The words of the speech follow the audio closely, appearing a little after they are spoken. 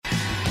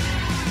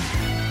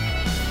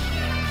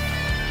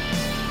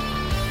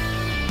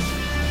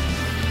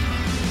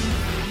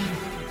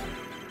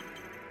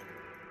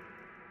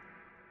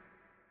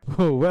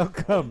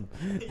Welcome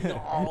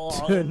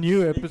to a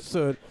new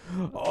episode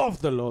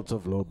of the Lords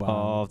of Lobang.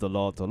 Of the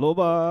Lords of Lots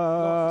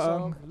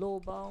Lobang. of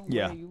lobang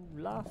Yeah. where you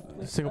laugh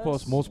with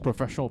Singapore's us, most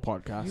professional you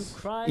podcast.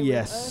 cry with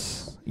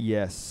us.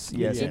 Yes.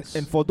 Yes.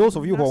 And for those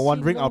of you who are Nasi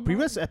wondering, our lemak.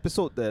 previous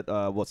episode that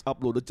was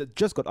uploaded,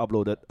 just got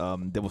uploaded,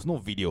 there was no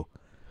video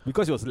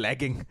because it was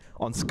lagging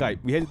on Skype.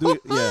 We had to do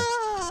it, yeah.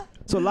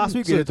 So last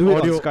week So we had it's to do it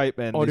audio- on Skype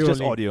and audio it's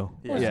just only. audio.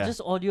 Oh, it's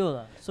just audio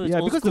lah. So it's Yeah,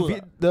 old because school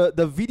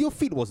the video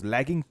feed was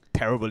lagging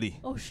terribly.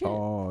 Oh shit.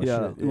 Oh,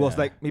 Yeah, shit, it was yeah.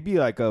 like maybe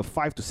like a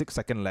 5 to 6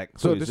 second lag.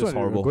 So So it's this just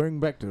one horrible. we're going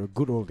back to the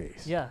good old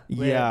days. Yeah.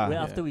 Yeah. Where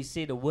Yeah. after we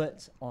say the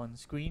words on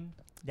screen,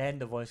 then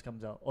the voice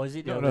comes out. Or is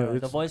it the No, other no, way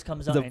around? The it's voice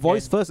comes out. The and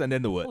voice then, first and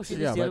then the Oh words. shit,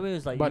 Yeah, it's the other way.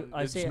 It's like but you,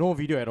 I it's say no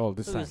video at all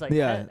this so time. it's like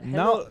Yeah, hello,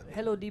 now-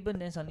 hello Deben,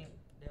 then suddenly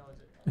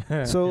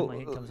So my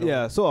head comes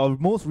yeah, out. so our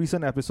most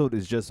recent episode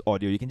is just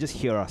audio. You can just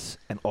hear us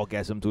and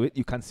orgasm to it.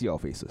 You can't see our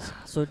faces.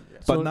 so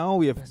But now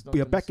we let's not are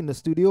do back this. in the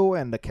studio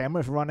and the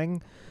camera's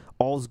running.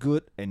 All's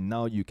good, and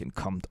now you can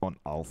comment on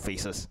our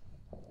faces.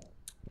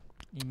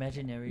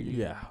 imaginarily.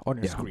 Yeah, on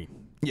your Yeah.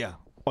 screen. Yeah,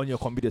 on your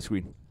computer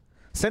screen.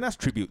 Send us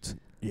tributes.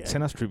 Yeah.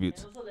 Send us And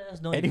tributes. also let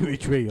us know Any if,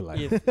 which way you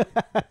like.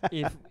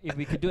 if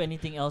we could do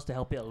anything else to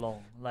help it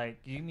along. Like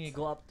you may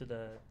go up to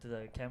the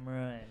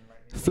camera and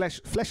like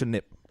Flash a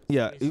nip.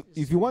 Yeah,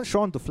 if you want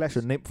Sean to flash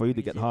a nip for you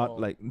to get hard,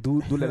 like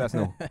do let us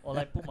know. or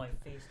like put my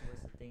face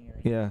towards the thing and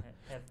like Yeah.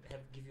 have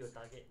give you a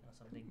target or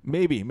something.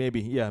 Maybe,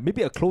 yeah,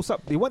 maybe a close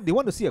up. They want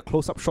to see a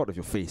close up shot of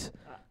your face,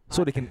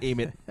 so they can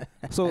aim it.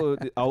 So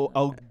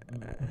our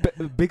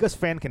biggest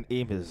fan can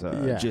aim his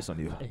Yeah. jizz on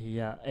you.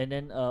 Yeah, and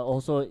then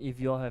also if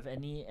you all have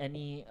any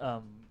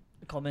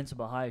comments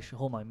about how I should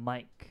hold my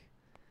mic,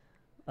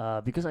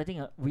 because I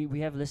think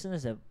we have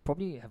listeners that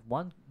probably have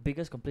one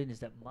biggest complaint is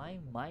that my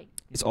mic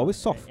It's always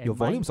soft. and Your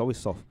mine, volume's always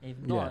soft. if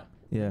not,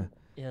 Yeah.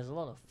 it has a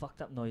lot of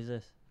fucked up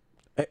noises.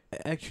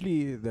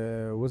 Actually,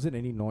 there wasn't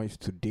any noise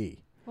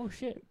today. Oh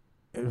shit!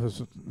 It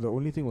was the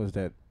only thing was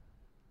that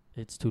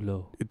It's too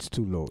low. it's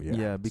too low. Yeah.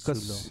 Yeah, it's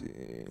because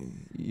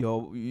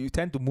you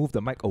tend to move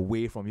the mic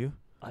away from you.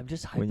 I'm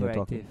just When you're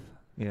talking. hyperactive.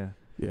 Yeah.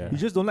 Yeah. You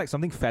just don't like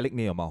something phallic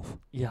near your mouth.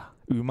 Yeah.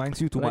 It reminds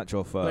you too Like- much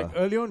of. like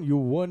early on, you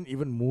weren't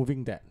even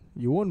moving that.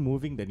 You weren't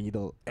moving the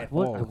needle at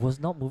all. I was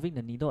not moving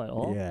the needle at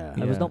all. Yeah.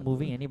 I was Yeah. not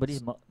moving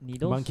anybody's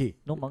needles. Monkey.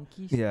 No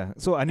monkeys. yeah.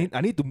 So I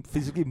need to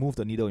physically move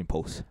the needle in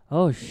post.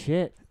 Oh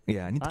shit!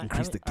 Yeah, I need to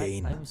increase the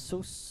gain. I'm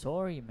so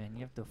sorry, man.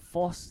 You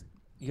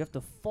have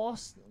to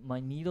force my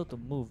needle to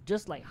move,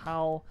 just like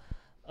how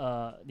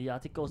the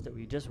articles that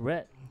we just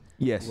read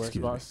Yes. was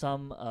excuse about me.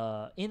 some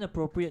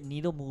inappropriate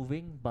needle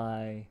moving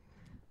by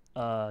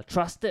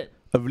trusted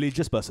A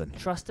religious person.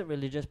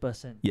 religious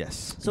person.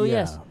 Yes. So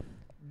yes, Yeah.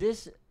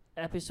 this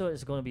episode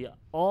is going to be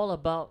all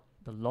about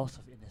the loss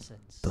of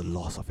innocence. The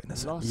loss of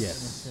innocence. Loss Yes. of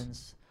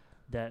innocence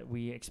that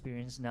we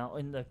experience now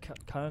in the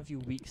current few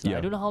weeks. Yeah.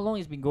 I don't know how long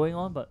it's been going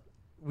on, but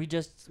we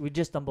just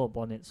stumbled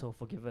upon it. So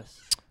forgive us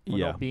for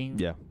Yeah. not being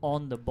Yeah.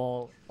 on the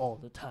ball all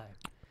the time.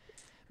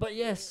 But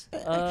yes,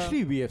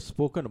 Actually, we have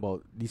spoken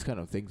about these kind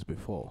of things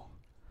before.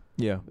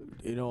 Yeah.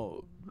 You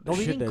know, but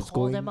we shit didn't that's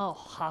call going. them out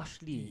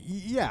harshly.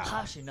 Yeah.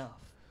 Harsh enough.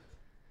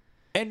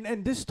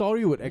 And this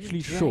story would We didn't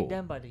actually drag show.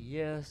 them by the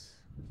ears,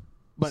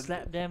 But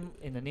slap them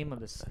in the name of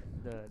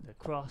the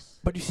cross.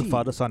 but you The see,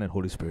 Father, Son, and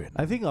Holy Spirit.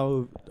 I think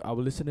our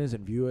listeners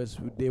and viewers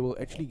they will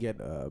actually get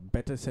a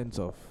better sense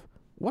of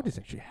what is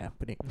actually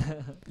happening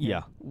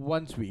Yeah.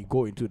 once we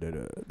go into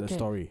the Okay.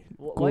 story.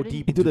 Why Go didn't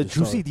deep Into the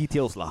story. juicy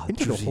details, lah.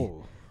 into juicy, the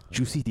hole.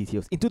 juicy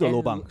details. Into the and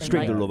lobang.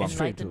 Straight into the lobang.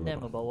 Straight into Enlighten the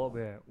them lobang. about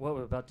what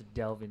we're about to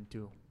delve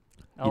into.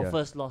 Our Yeah.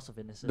 first loss of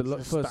innocence. The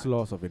Let's first start.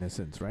 loss of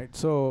innocence, right?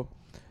 So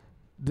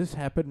this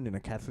happened in a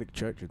Catholic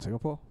church in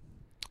Singapore.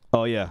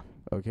 Oh yeah.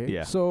 Okay.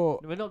 Yeah. So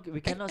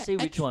We cannot say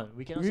which one.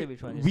 We cannot say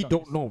which one. It's we not-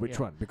 don't it's- know which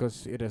yeah. one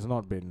because it has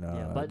not been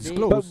Yeah, but they-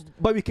 disclosed.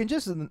 But we can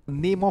just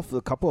name off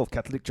a couple of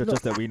Catholic churches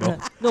that we know.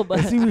 No, but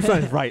and see which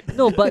one is right.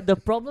 no, but the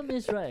problem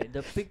is right.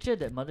 The picture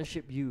that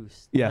Mothership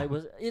used, Yeah.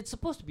 it's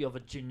supposed to be of a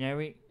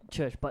generic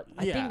church, but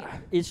I Yeah.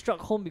 think it struck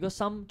home because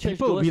some church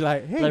People will goers be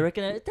like, "Hey, like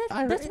recognize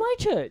I that's re- my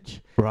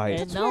church, Right.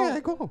 and that's where now- I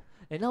go."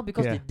 and now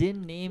because Yeah. they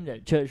didn't name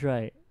that church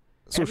right.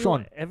 So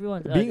Sean,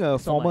 everyone being a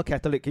it's not former mine.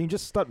 Catholic, can you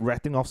just start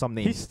rattling off some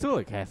He's names? still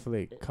a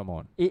Catholic. Come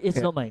on. It's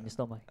Yeah. not mine. It's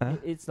not mine. Huh?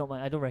 It's not mine.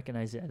 I don't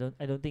recognize it.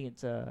 I don't think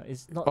it's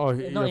not. Oh, not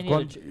you've any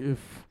gone. of the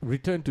You've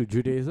returned to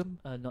Judaism.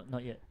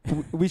 not yet.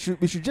 we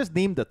should just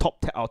name the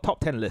our top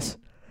 10 list,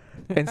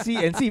 and see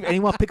if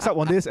anyone picks up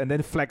on this, and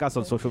then flag us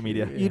on social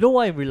media. Yeah. You know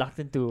why I'm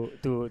reluctant to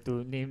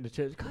name the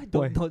church? 'Cause I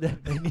don't Why? know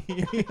that many.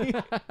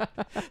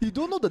 You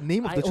don't know the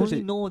name of I the church.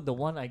 only know the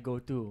one I go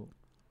to.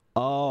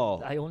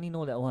 Oh. I only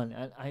know that one,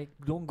 and I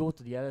don't go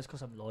to the others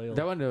because I'm loyal.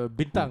 That one, the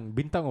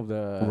bintang of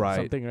the Right,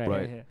 something, right?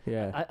 right.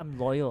 Yeah. I'm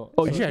loyal.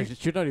 Oh, so Actually, I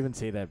should not even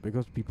say that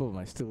because people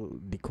might still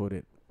decode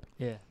it.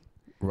 yeah,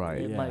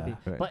 Right. it might be. Yeah.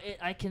 Right. But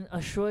I can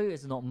assure you,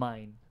 it's not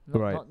mine. Not,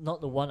 Right.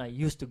 not the one I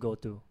used to go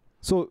to.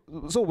 So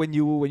when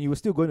you were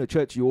still going to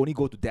church, you only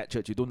go to that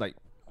church. You don't like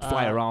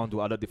fly around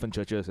to other different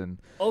churches and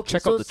Okay,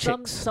 check so out the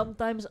chicks.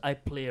 sometimes I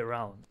play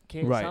around.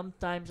 Okay, Right.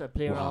 sometimes I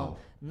play around.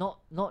 Not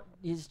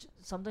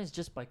sometimes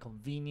just by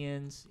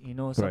convenience. You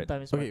know, Right.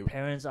 sometimes Okay. my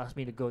parents ask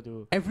me to go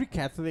to. Every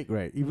Catholic,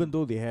 right, even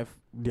though they have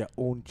their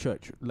own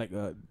church, like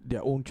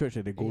their own church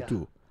that they go Yeah.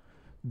 to,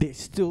 they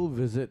still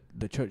visit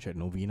the church at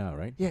Novena,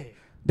 right? Yeah,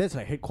 That's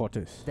like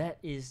headquarters. that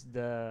is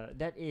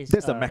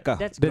That's the Mecca.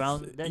 That's That's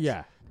ground. That's,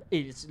 yeah.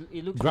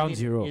 it looks Ground really,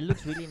 zero. It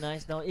looks really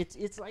nice now.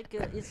 It's like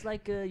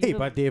a. Hey,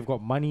 but they've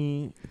got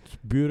money. It's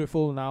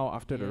beautiful now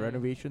after the Yeah.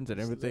 renovations and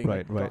it's everything.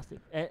 Right, right. Gothic.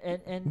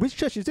 And Which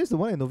church is this? The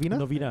one in Novena?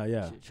 Novena,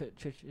 yeah.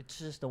 it's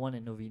just the one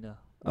in Novena.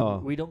 Oh.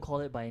 We don't call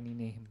it by any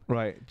name.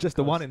 Right, just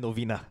the one Cause- in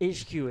Novena,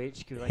 HQ,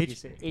 like you H-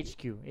 said,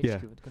 HQ, Yeah.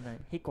 good night.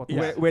 Headquarters.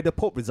 Yeah. where the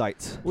Pope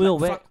resides. Well,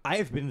 where Fuck,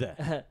 I've been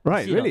there.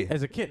 Right, see, really?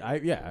 As a kid,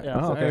 Yeah.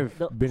 Oh, okay. I've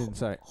The been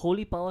inside.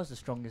 Holy Power is the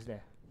strongest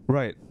there.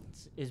 Right.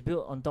 It's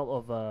built on top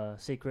of a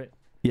sacred,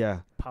 Yeah.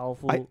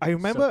 powerful. I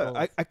remember circle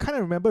I, of- I kind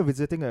of remember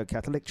visiting a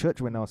Catholic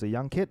church when I was a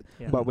young kid,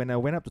 yeah. but when I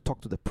went up to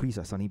talk to the priest,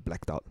 I suddenly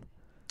blacked out.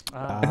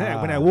 Ah. And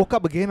then when I woke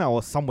up again, I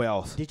was somewhere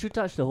else. Did you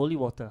touch the holy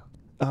water?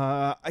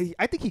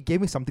 I think he gave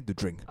me something to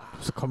drink.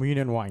 It's a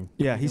communion wine.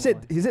 Yeah, You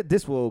know he said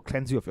this will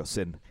cleanse you of your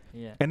sin.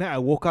 Yeah. And then I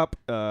woke up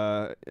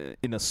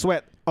in a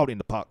sweat out in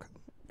the park,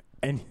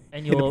 And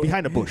And your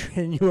behind the bush.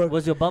 and you were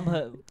was your bum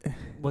hurt?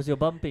 Was your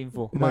bum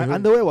painful? No, My you-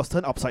 underwear was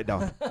turned upside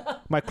down.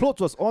 My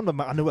clothes was on, but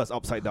my underwear was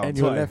upside down. and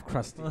So you were I- left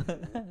crusty.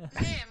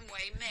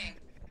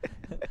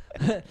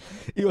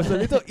 it was a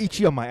little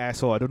itchy on my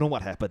asshole. I don't know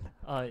what happened.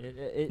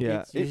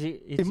 It's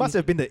usually It must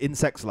have been the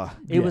insects, lah.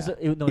 It was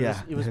no,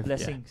 Yeah. it was Yeah.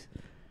 blessings.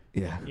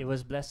 Yeah, It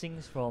was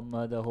blessings from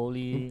the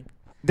holy.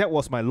 that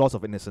was my loss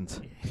of innocence.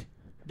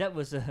 That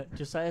was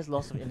Josiah's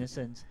loss of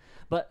innocence.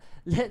 But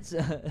let's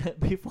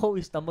before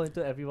we stumble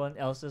into everyone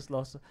else's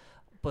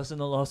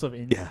personal loss of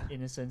Yeah.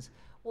 innocence.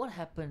 What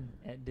happened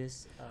at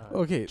this?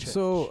 Okay, church?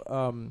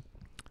 so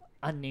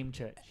Unnamed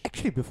church.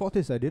 actually before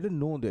this, I didn't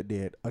know that they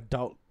had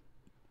adult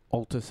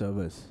altar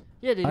servers.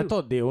 Yeah, they I do.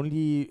 thought they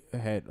only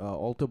had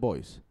altar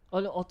boys.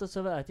 Oh, the altar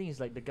server, I think, is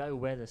like the guy who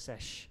wears the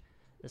sash.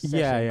 The sash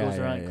Yeah, and yeah, goes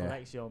around yeah, and yeah.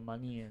 collects your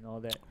money and all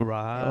that.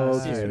 Right. And Okay,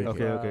 assists with,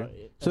 okay,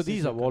 okay. So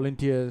these are with-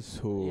 volunteers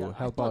who Yeah, I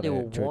help thought out they at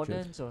were churches.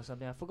 wardens or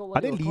something. I forgot what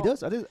Are they were called.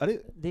 leaders? Are they?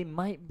 They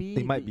might be.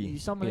 They might be,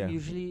 Some of them yeah.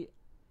 usually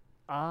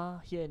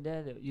are here and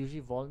there. They're usually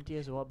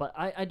volunteers or what. But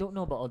I don't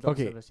know about adult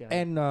Okay, service. Yeah.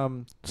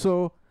 and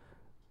so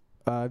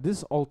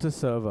this altar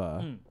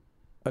server Mm.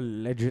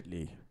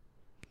 allegedly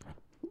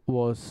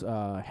was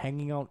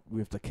hanging out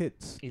with the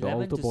kids, the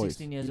 11 altar to boys,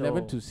 16 years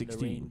 11 old, to the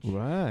 16, range.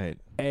 Right.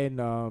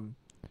 and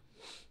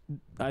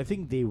I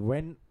think they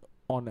went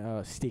on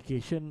a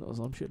staycation or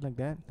some shit like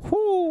that.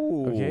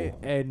 Whoo. Okay,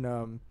 and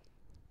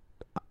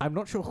I'm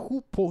not sure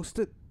who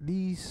posted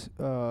these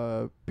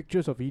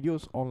pictures or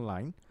videos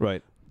online,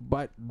 Right.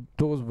 but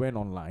those went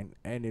online,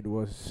 and it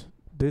was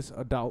this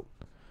adult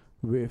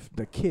with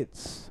the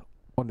kids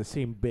on the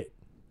same bed,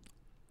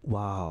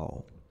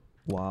 Wow.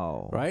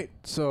 Wow. right?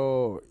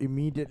 So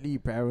immediately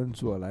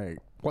parents were like,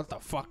 "What the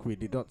fuck? We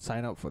did not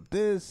sign up for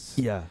this.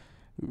 Yeah.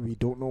 We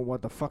don't know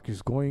what the fuck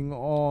is going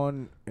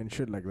on," and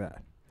shit like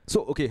that.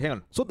 So okay, hang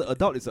on. So the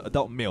adult is an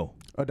adult male,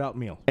 Adult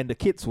male. and the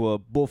kids were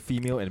both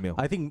female and male.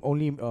 I think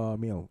only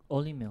male.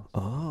 Only male.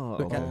 Oh.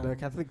 The, okay. the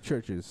Catholic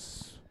Church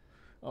is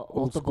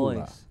Altar school boys.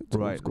 lah. It's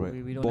old Right, school.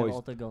 right. We don't Boys. have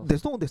altar girls.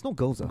 There's no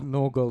girls.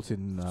 No girls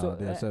in So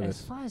their as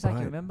service. far as I can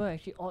Right. remember,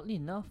 actually, oddly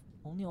enough,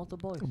 only altar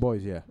boys.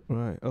 Boys, yeah.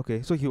 Right.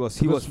 Okay. So he was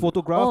Because-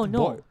 photographed. Oh no!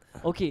 boy.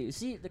 Okay,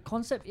 see, the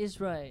concept is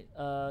right.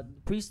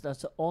 Priests are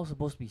all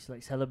supposed to be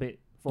like celibate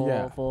for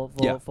Yeah.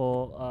 Yeah.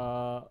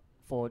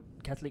 for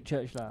Catholic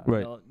Church lah.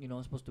 Right. You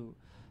know, supposed to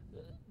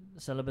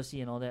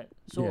celibacy and all that.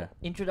 So Yeah.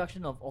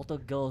 introduction of altar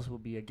girls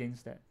would be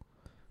against that.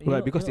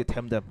 Right, because they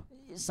tempt them.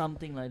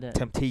 something like that.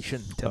 Temptation.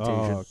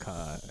 Oh,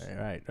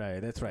 right.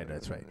 That's right.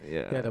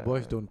 Yeah, the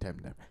boys don't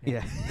tempt them.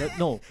 Yeah.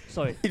 No,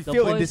 sorry. It the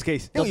failed in boys- this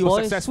case. the No, it was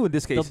boys- successful in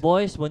this The case.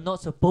 boys were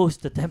not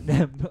supposed to tempt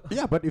them.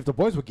 Yeah, but if the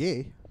boys were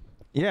gay,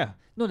 Yeah.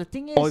 No, the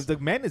thing Or is, if the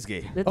man is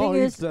gay. the thing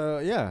is,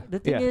 yeah, the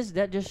thing Yeah. is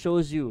that just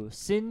shows you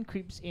sin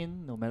creeps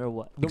in no matter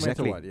what. no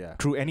Exactly. matter what, yeah.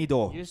 Through any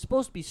door. You're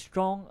supposed to be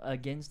strong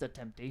against the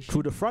temptation.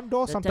 Through the front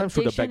door, The sometimes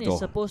through the back temptation door. is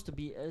supposed to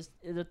be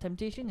the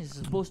temptation is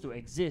supposed to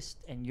exist,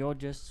 and you're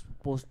just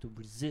supposed to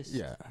resist.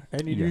 Yeah,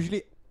 and it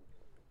Yeah.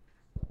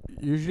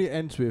 usually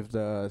ends with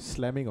the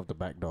slamming of the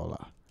back door,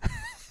 lah.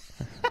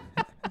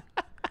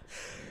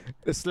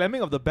 The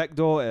slamming of the back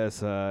door as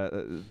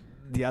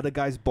the other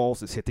guy's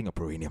balls is hitting a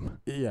perineum.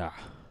 Yeah.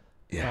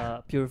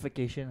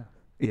 Purification.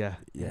 Yeah.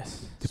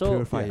 Yes. To So-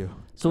 purify Yeah. you.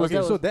 So okay,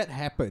 that so was- that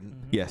happened,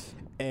 Mhm. Yes.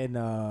 and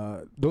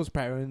those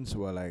parents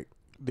were like,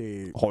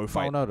 they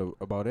Horrified. found out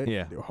about it.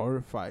 Yeah. They were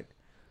horrified.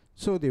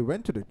 So they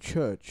went to the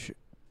church,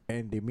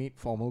 and they made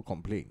formal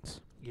complaints.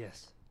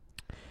 Yes.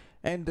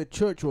 And the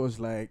church was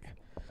like,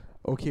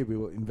 okay, we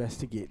will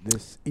investigate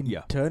this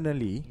Yeah.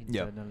 internally.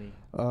 Yeah. Internally.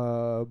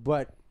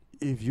 But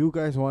if you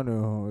guys want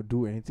to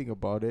do anything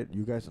about it,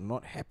 you guys are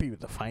not happy with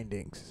the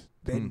findings,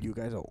 then Mm. you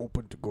guys are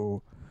open to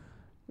go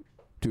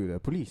to the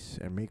police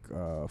and make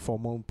a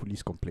formal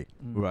police complaint.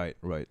 Mm. Right.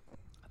 Right.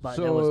 But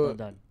that was So- not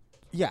done.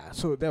 Yeah,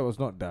 so that was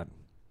not done.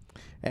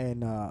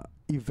 And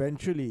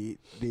eventually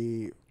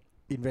they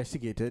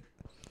investigated,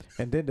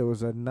 and then there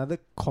was another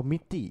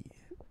committee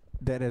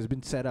that has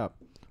been set up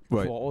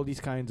Right. for all these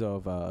kinds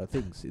of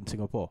things in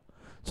Singapore.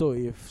 So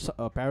if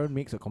a parent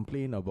makes a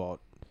complaint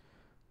about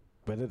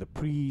whether the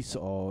priest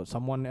or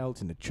someone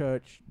else in the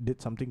church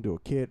did something to a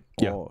kid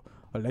Yeah. or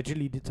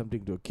allegedly did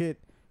something to a kid,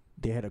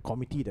 they had a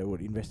committee that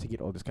would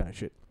investigate all this kind of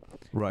shit.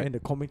 Right. And the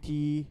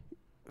committee,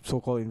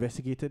 so-called,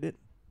 investigated it.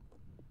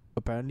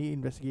 Apparently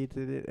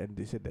investigated it, and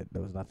they said that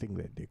there was nothing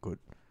that they could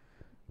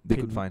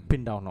find.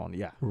 pin down on.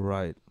 Yeah.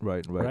 Right.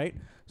 Right.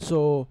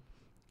 So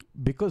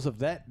because of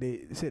that,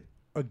 they said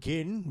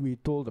again, we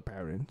told the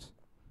parents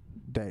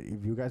that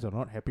if you guys are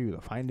not happy with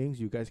the findings,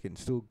 you guys can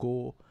still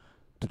go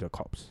to the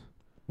cops.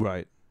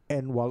 Right.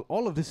 And while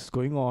all of this is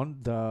going on,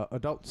 the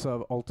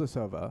altar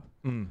server,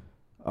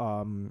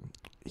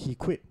 he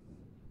quit.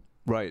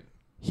 Right.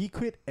 He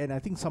quit, and I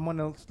think someone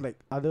else, like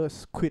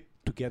others, quit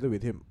together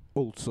with him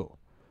also.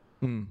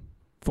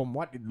 From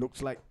what it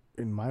looks like,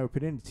 in my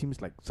opinion, it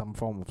seems like some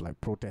form of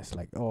like protest,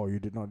 like, oh, you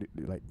did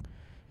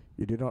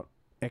not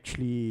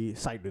actually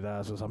side with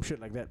us or some shit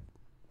like that.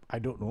 I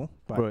don't know,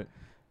 but Right.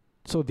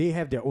 so they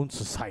have their own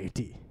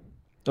society,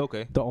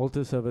 Okay. the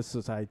Altar Service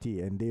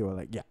Society, and they were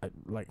like, yeah,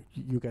 like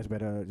you guys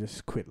better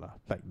just quit lah,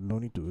 like no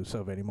need to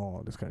serve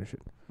anymore, this kind of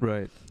shit.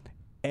 Right.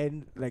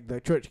 And like the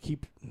church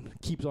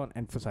keeps on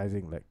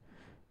emphasizing like,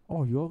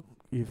 oh,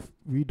 if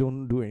we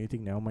don't do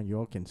anything, never mind,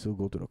 y'all can still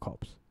go to the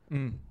cops.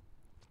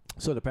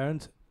 So the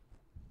parents,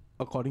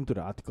 according to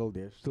the article,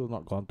 they've still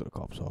not gone to the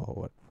cops or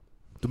what.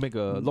 To make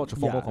a lodge a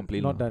formal Yeah,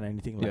 complaint. Not lah. done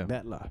anything like Yeah.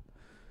 that lah.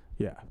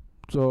 Yeah.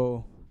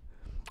 So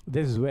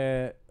this is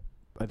where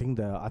I think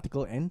the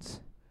article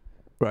ends.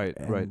 Right.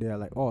 And Right. they are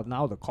like, oh,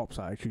 now the cops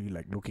are actually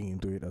like looking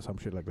into it or some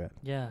shit like that.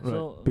 Yeah. Right.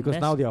 So Because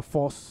mass- now they are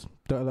forced.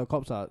 The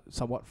cops are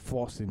somewhat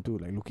forced into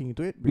like looking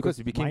into it Because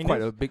it became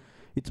quite a big.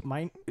 It's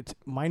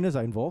minors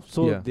are involved,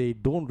 so Yeah. they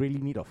don't really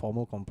need a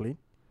formal complaint.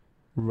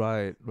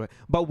 Right. Right.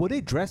 But were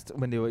they dressed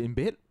when they were in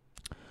bed?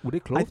 Were they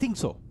clothed? I think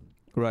so.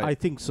 Right. I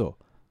think so.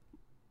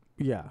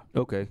 Yeah,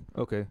 Okay.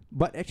 Okay.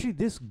 but actually,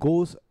 this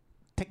goes.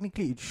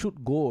 Technically, it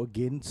should go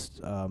against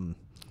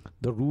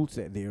the rules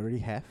that they already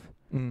have.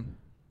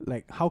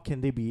 Like, how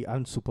can they be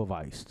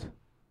unsupervised?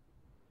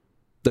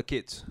 The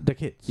kids. The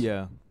kids.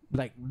 Yeah.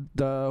 Like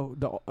the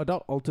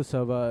adult altar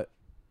server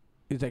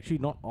is actually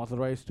not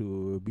authorized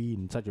to be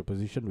in such a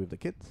position with the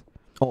kids.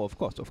 Oh, of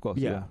course. Of course.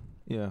 Yeah.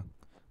 Yeah.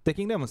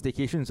 Taking them on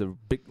staycation is a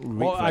big.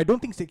 Well, I don't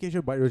think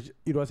staycation, but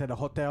it was at a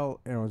hotel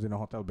and it was in a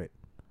hotel bed.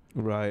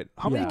 Right.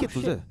 How many Yeah. kids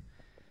was there?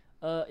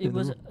 it in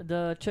was the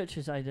the church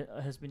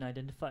has been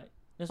identified.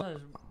 That's why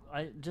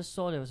I just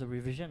saw there was a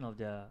revision of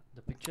the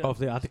picture Of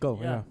the article,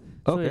 yeah.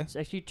 So Okay. it's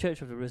actually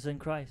Church of the Risen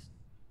Christ,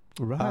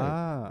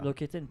 Right.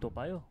 located in Toa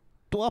Payoh.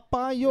 Toa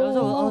I was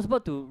Payoh.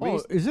 about to Oh,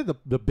 raise. is it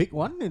the big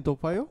one in Toa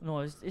Payoh? No,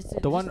 it's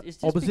The one it's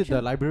this opposite picture.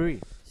 the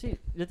library. See,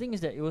 the thing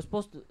is that it was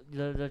supposed to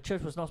the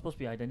church was not supposed to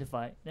be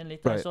identified. Then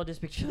later I Right. saw this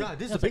picture. Yeah,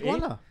 this is I the was big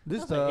like, one eh? lah.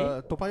 This is I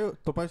was the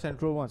Toa Payoh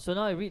Central one. So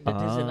now I read that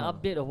there's an Ah.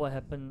 update of what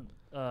happened.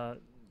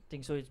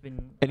 Thing so it's been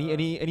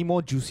Any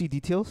more juicy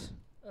details?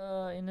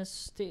 in a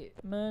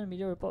statement,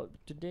 media report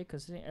today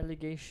concerning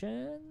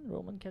allegation,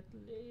 Roman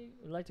Catholic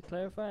would like to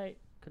clarify,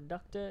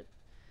 conducted,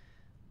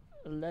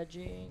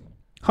 alleging,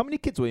 How many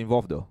kids were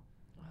involved though?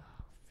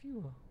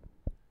 few,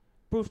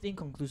 proved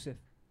inconclusive.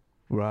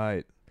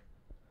 Right.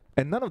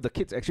 And none of the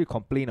kids actually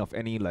complain of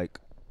any like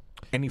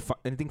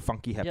anything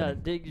funky Yeah,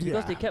 happening.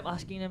 because they Yeah. kept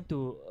asking them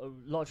to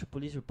lodge a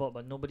police report,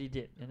 but nobody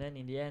did. And then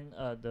in the end,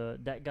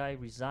 that guy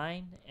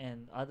resigned,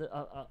 and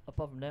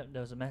apart from that,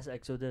 there was a mass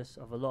exodus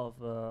of a lot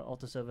of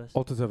altar servers.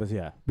 Altar service,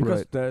 yeah.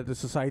 Because Right. the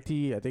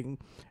society, I think,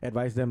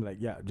 advised them like,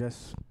 yeah,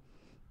 just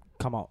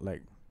come out,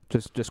 like,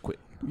 Just quit.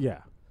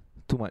 yeah.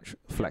 Too much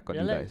flack on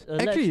you guys.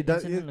 Actually, it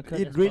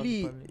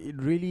it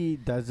really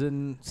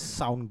doesn't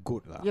sound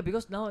good lah. Yeah,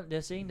 because now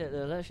they're saying that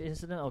the alleged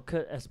incident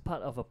occurred as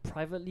part of a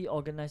privately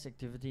organized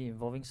activity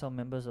involving some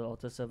members of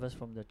altar servers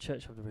from the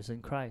Church of the Risen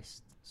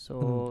Christ.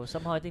 So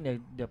somehow I think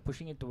they're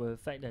pushing it to a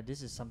fact that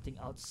this is something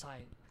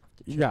outside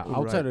of the church. Yeah,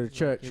 outside Right. of the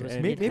church. It was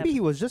and made- Maybe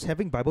he was just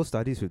having Bible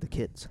studies with the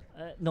kids.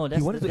 No,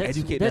 that's wanted to that's,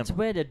 educate that's them.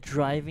 where they're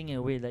driving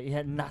away. Like it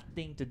had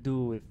nothing to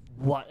do with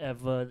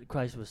whatever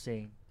Christ was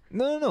saying.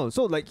 No.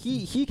 So like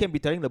he can be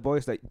telling the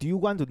boys like, do you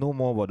want to know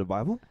more about the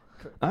Bible?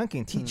 I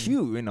can teach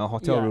you in a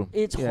hotel room.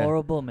 It's Yeah.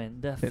 horrible,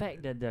 man. The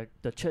fact that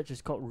the church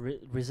is called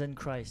Risen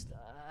Christ,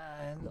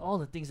 and all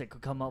the things that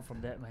could come out from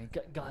that, man.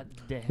 God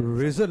damn.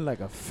 risen like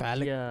a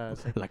phallic, Yeah,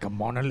 it's like a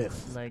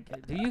monolith. like,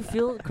 do you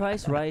feel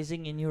Christ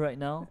rising in you right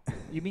now?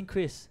 You mean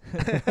Chris?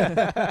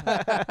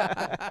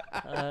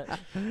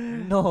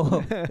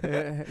 No,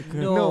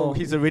 No,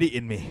 he's already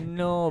in me.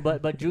 no.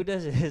 But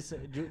Judas is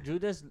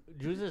Judas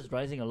is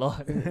rising a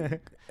lot.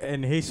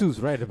 And Jesus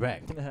right at the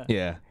back.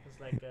 Yeah. It's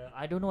like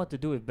I don't know what to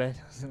do with Ben.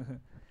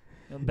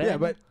 Ben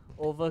but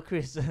over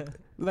Chris.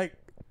 like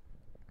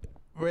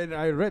when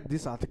I read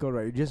this article,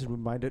 right, it just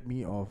reminded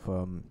me of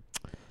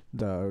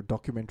the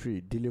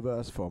documentary "Deliver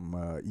Us from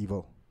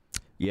Evil."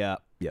 Yeah.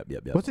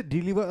 Yep. Was it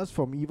deliver us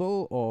from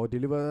evil or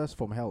deliver us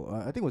from hell?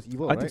 I think it was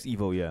evil, I right? think it's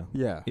evil, yeah.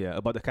 Yeah. Yeah,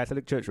 about the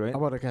Catholic Church, right?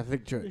 About the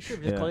Catholic They Church.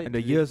 should just call it And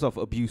the years of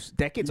abuse,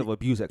 decades of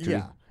abuse, actually.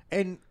 Yeah.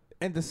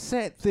 And the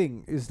sad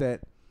thing is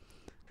that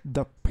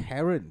the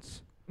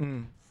parents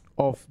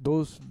of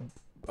those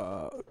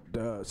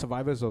the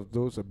survivors of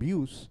those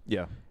abuse,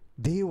 Yeah.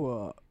 they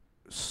were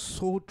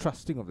so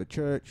trusting of the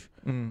church,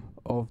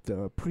 of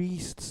the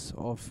priests,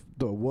 of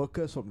the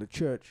workers from the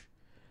church,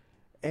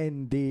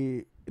 and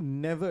they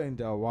never in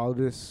their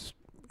wildest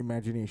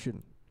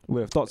imagination,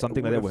 We have thought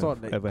something like that would would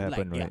have have thought ever like,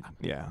 happened, yeah. right?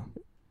 Yeah.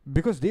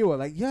 because they were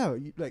like,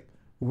 like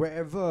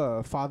wherever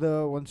a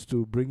father wants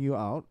to bring you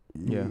out,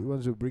 Yeah. he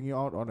wants to bring you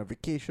out on a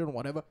vacation,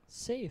 whatever,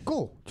 safe.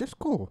 just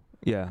go.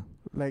 Yeah.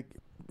 Like,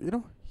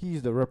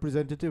 he's the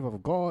representative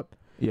of God.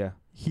 Yeah.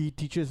 He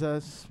teaches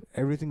us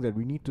everything that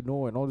we need to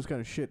know and all this kind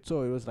of shit.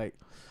 So it was like,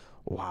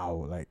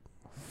 wow, like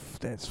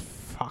that's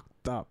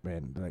fucked up,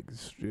 man. Like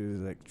it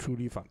was like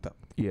truly fucked up.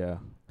 Yeah.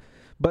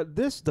 But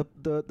this the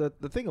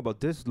thing about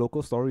this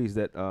local story is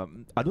that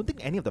I don't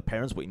think any of the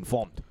parents were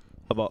informed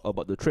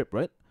about the trip,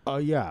 right?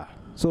 Yeah.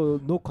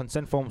 So no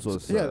consent forms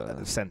was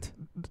Yeah, sent.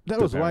 That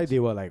to was why parents. they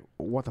were like,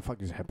 what the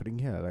fuck is happening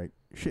here? Like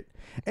shit.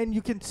 And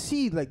you can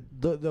see like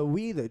the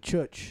way the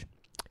church,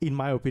 in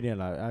my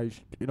opinion,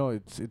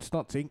 it's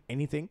not saying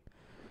anything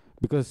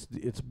because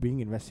it's being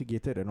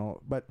investigated and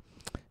all. But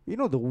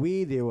the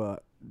way they were,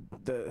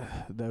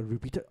 the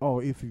repeated,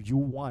 if you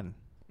won,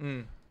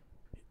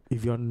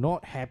 if you're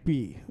not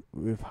happy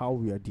with how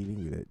we are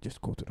dealing with it,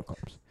 just go to the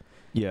cops.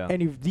 Yeah.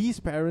 And if these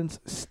parents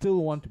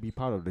still want to be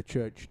part of the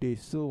church, they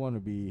still want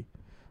to be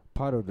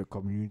part of the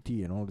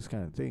community and all these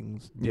kind of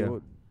things,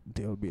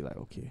 they'll be like,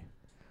 okay,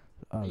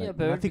 Yeah, like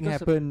but nothing because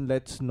happened,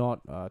 let's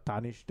not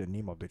tarnish the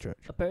name of the church.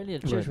 Apparently,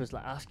 the church Right. was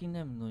like asking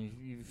them,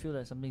 if you feel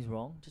that something's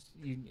wrong,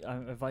 I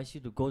advise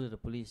you to go to the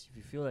police. If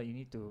you feel like you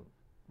need to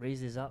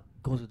raise this up,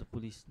 go to the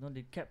police. No,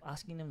 they kept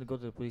asking them to go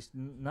to the police.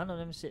 None of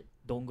them said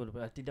don't go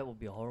to. I think that would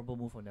be a horrible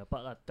move on their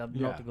part, lah. Tell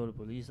them not Yeah. to go to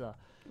police, lah.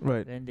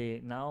 Right. Then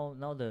they now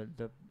the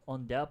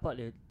on their part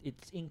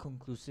it's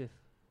inconclusive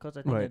because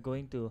I think Right. they're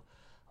going to.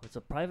 It's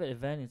a private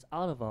event. It's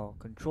out of our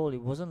control.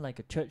 It wasn't like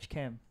a church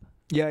camp.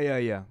 Yeah.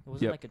 It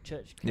wasn't Yep. like a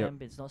church Yep.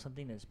 camp. It's not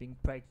something that's being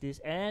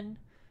practiced. And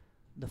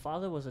the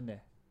father wasn't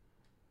there.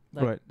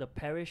 Like Right. the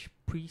parish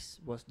priest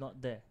was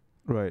not there.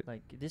 Right.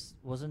 Like this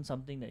wasn't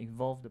something that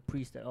involved the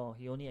priest at all.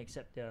 He only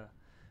accept their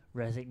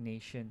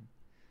resignation.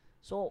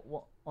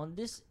 So on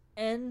this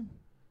end,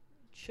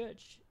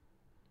 church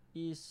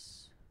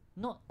is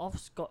not off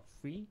scot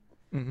free,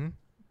 Mm-hmm.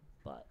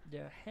 but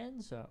their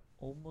hands are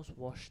almost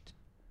washed.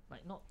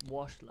 Like not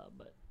washed lah,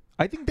 but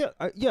I think that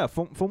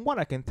from what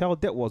I can tell,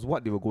 that was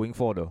what they were going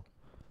for though.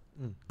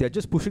 They're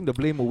just pushing the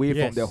blame away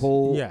from their Yes.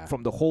 whole Yeah.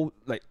 from the whole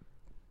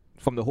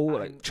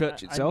I'm-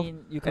 church I itself,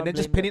 mean, you and can't then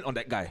just blame pin it on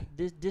that guy.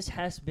 This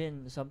has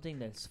been something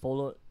that's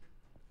followed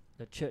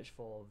the church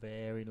for a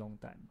very long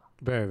time.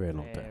 Very, very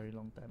long time. Very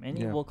long time. And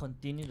Yeah. it will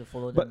continue to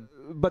follow But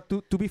them. but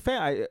to be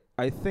fair,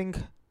 I think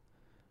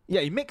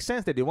it makes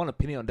sense that they want to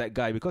pin it on that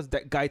guy because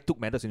that guy took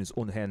matters in his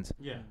own hands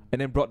Yeah.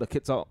 and then brought the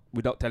kids out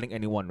without telling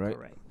anyone, right?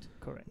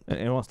 Correct. And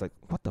everyone's like,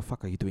 "What the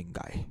fuck are you doing,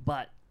 guy?"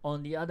 But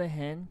on the other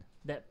hand,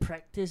 that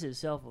practice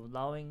itself of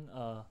allowing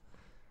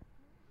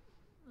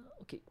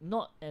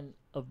not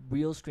a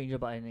real stranger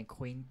but an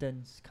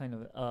acquaintance kind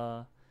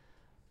of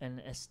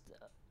an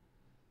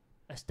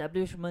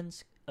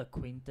establishment's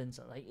acquaintance,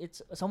 like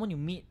it's someone you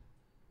meet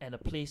at a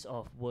place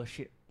of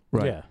worship.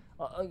 Right.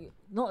 Yeah.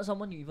 Not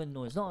someone you even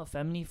know. It's not a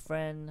family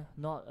friend,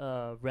 not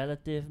a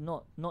relative,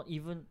 not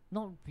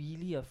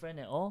really a friend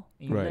at all.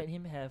 And you Right. let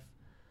him have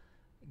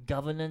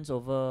governance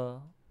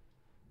over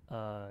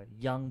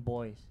young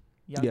boys.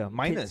 Young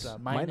minors. kids,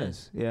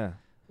 Minors. Yeah.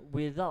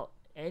 without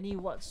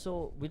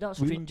without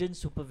With- stringent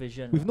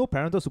supervision. With no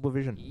parental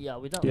supervision. Yeah,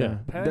 without Yeah.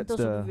 parental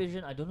That's the-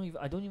 supervision, I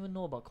don't even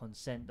know about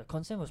consent. The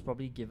consent was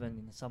probably given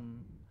in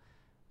some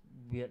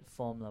weird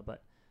form, lah.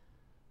 But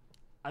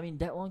I mean,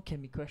 that one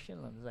can be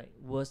questioned, lah. Like,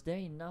 was there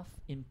enough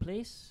in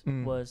place?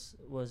 Mm.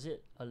 Was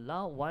it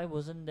allowed? Why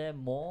wasn't there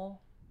more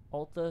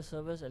altar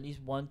servers? At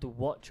least one to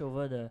watch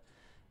over the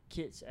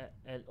kids,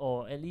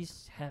 or at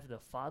least have the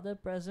father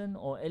present,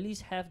 or at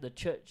least have the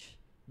church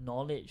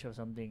knowledge or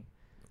something.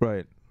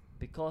 Right.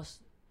 Because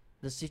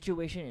the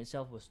situation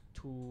itself was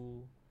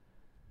too.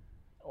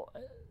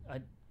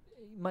 It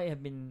might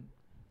have been.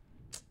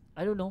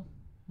 I don't know.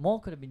 More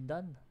could have been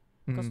done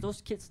because Mm.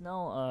 those kids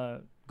now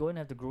are going to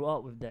have to grow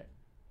up with that.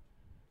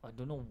 I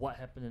don't know what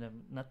happened to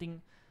them.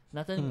 Nothing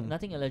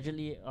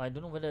allegedly. I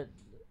don't know whether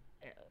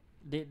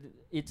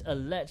it's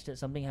alleged that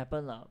something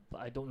happened, lah.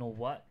 But I don't know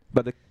what.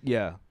 But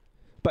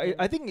But And-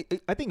 I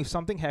think if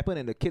something happened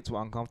and the kids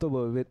were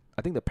uncomfortable with it,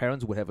 I think the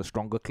parents would have a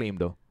stronger claim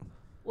though.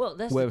 Well,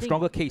 that's We the have a thing.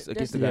 stronger case That's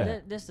against the the-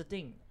 guy. That's the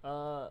thing.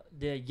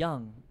 They're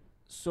young,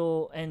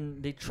 so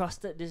and they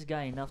trusted this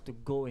guy enough to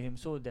go with him.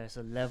 So there's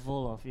a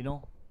level of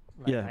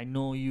like, Yeah. I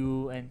know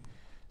you, and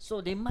So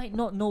they might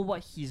not know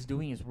what he's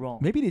doing is wrong.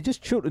 Maybe they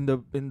just chilled in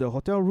the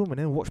hotel room and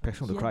then watched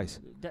Passion of the Yeah, Christ.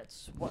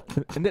 That's what.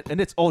 and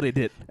that's all they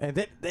did. And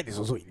that is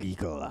also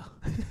illegal, lah.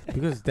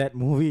 Because that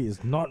movie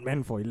is not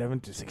meant for 11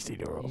 to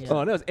 16-year-olds. Yeah.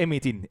 Oh, that was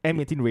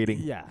M18 rating.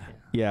 Yeah.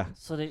 Yeah.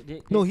 So they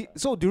No,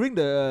 so during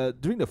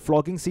the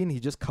flogging scene, he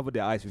just covered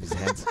their eyes with his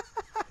hands.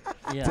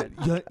 yeah.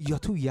 Said, you're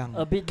too young.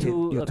 A bit kid.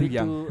 too, You're a too bit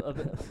young.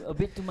 too, a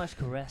bit too much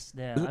caress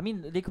there. I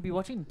mean, they could be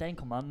watching Ten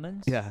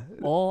Commandments, Yeah.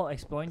 or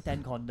exploring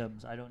 10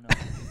 condoms. I don't know.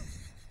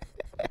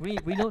 we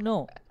don't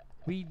know.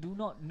 We do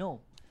not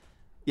know.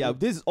 Yeah,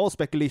 this is all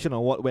speculation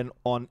on what went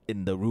on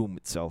in the room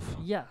itself.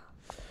 Yeah.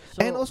 So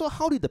And also,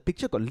 how did the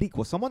picture got leaked?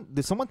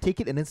 Did someone take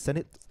it and then send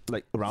it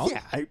like around?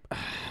 Yeah,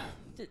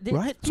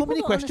 Right? So people many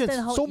don't questions,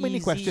 understand how so many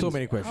easy- questions. So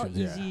many how questions,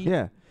 yeah. easy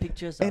Yeah.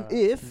 pictures And are to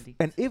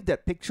leak. if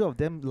that picture of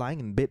them lying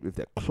in bed with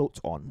their clothes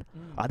on,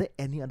 Mm. are there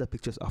any other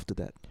pictures after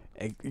that?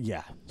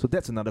 yeah. So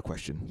that's another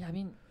question. Yeah, I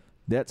mean,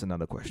 That's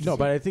another question. No,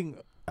 but I think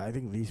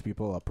these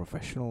people are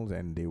professionals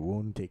and they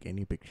won't take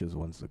any pictures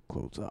once the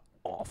clothes are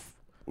off.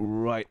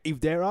 Right. If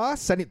there are,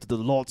 send it to the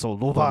Lords of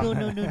Lova.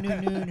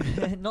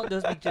 no, not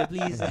those pictures,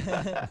 please.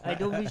 I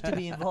don't wish to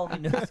be involved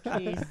in those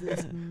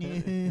cases.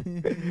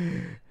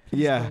 No.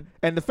 Yeah.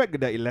 And the fact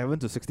that they're 11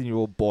 to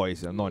 16-year-old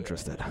boys, I'm not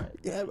interested.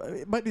 Yeah,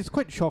 but it's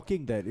quite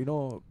shocking that,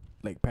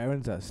 like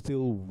parents are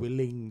still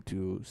willing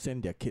to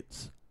send their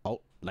kids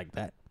out like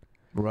that.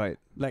 Right.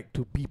 Like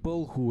to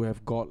people who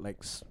have got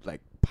like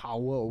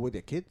power over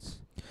their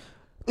kids.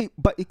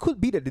 But it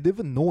could be that they didn't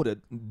even know that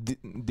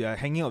they're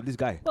hanging out with this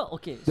guy. Well,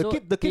 okay. The so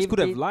kids if could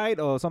have they- lied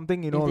or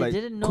something, if they like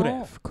didn't know, Could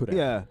have.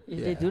 yeah. if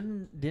Yeah. they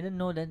didn't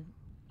know, then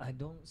I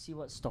don't see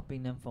what's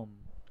stopping them from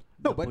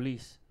No, the but-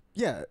 police.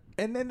 Yeah,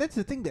 and that's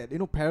the thing that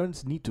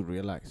parents need to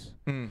realize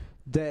Mm.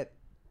 that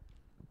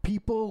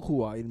people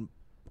who are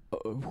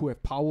who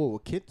have power over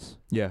kids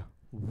Yeah.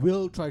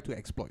 will try to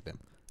exploit them.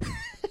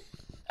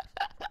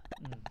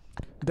 Mm.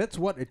 That's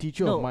what a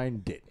teacher No. of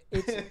mine did.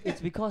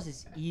 It's because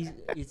it's easy.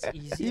 It's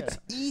easier. It's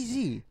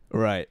easy.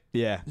 Right.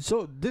 Yeah.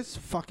 So this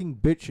fucking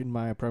bitch in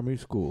my primary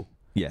school,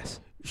 Yes.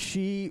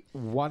 she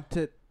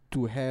wanted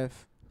to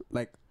have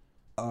like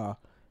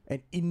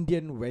an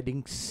Indian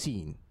wedding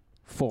scene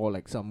for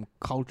like some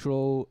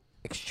cultural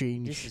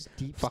exchange. This is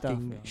deep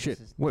fucking stuff. shit.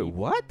 This is Wait, deep.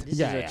 what? This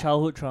Yeah, is a yeah.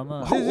 childhood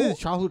trauma. This is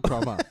childhood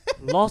trauma.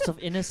 Loss of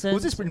innocence.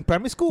 Was this in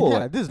primary school?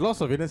 Yeah, this is loss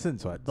of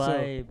innocence, what?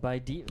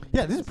 by deep.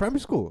 Yeah, this is primary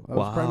school. I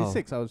was primary Wow.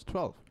 6. I was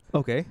 12.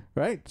 Okay.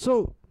 Right?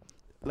 So,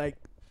 like,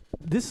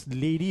 this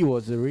lady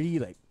was already,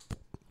 like,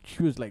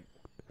 she was, like,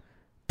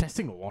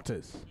 testing the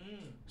waters.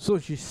 So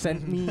she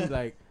sent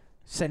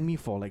me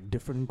for, like,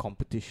 different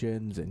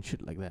competitions and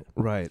shit like that.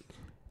 Right.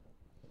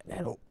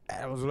 And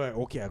I was like,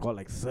 okay, I got,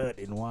 like, third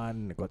in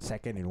one, I got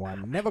second in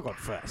one, never got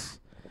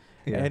first.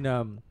 Yeah.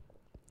 And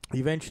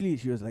eventually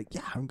she was like,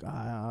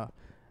 yeah,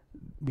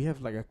 we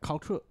have, like, a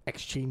cultural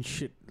exchange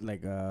shit,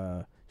 like,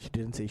 she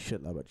didn't say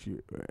shit, but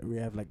we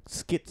have, like,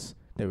 skits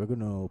that we're going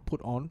to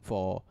put on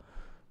for,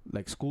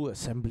 like, school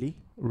assembly.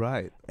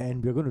 Right.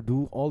 And we're going to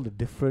do all the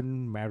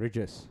different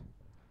marriages.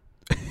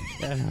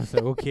 And I was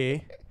like,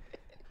 okay.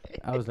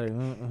 I was like,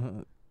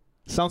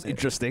 Sounds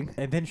interesting.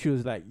 And then she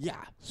was like,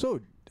 yeah, so,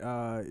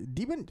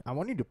 Demon, I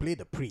want you to play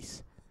the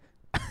priest.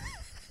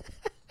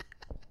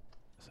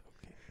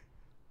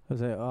 I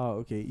was like, oh,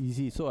 okay,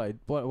 easy. So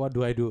what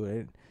do I do?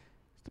 Right?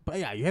 But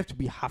yeah, you have to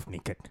be half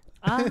naked.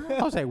 I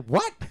was like,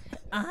 what?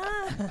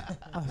 I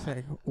was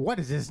like, what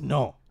is this?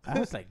 No. I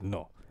was like,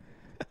 no.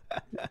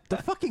 The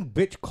fucking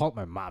bitch called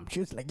my mom. She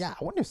was like, yeah,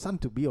 I want your son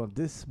to be on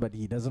this, but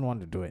he doesn't want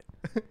to do it.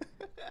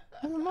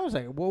 And I was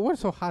like, well,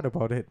 what's so hard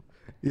about it?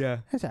 Yeah.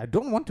 I said, I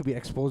don't want to be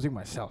exposing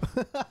myself.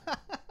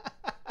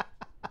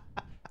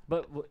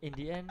 But in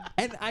the end,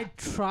 And I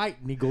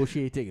tried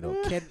negotiating,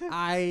 can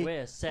I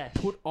wear a sash.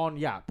 put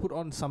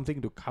on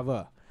something to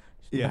cover?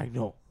 Yeah. Like,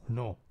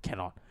 no,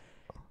 cannot.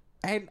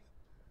 And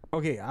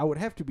okay, I would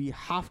have to be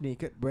half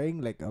naked,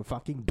 wearing like a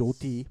fucking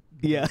dhoti,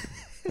 Yeah.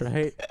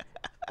 right?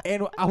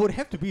 And I would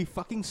have to be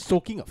fucking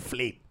stoking a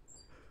flame.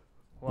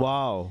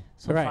 Wow.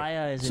 So Right.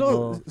 fire is So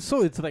involved.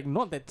 so it's like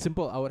not that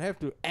simple. I would have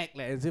to act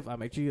like as if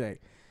I'm actually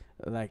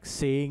like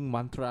saying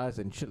mantras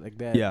and shit like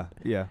that. Yeah.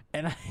 Yeah.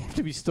 And I have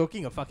to be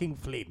stoking a fucking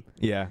flame.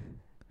 Yeah.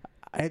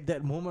 At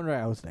that moment,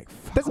 right, I was like,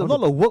 fuck, That's I a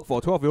wanna- lot of work for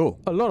a 12-year-old.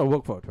 a lot of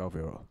work for a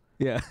 12-year-old.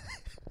 Yeah.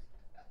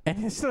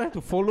 And I still have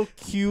to follow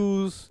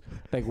cues,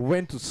 like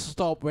when to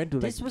stop, when to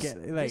This was get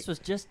like. this was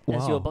just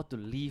as Wow. you're about to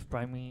leave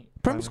primary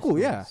School,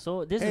 yeah.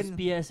 So this was And-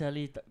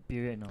 PSLE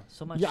period, no?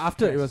 So much. Yeah,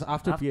 after it stress. was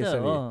after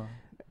PSLE. Oh.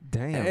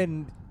 Damn.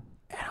 And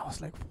I was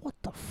like, what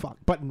the fuck?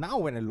 But now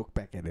when I look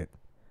back at it,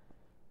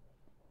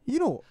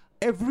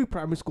 every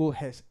primary school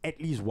has at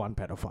least one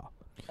pedophile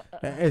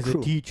as a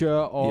True. teacher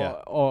or Yeah.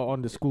 or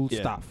on the school Yeah.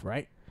 staff,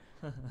 right?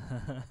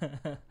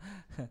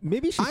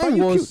 Maybe she I find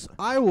you was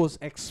I was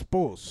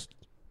exposed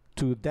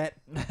to that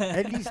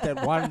at least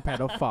that one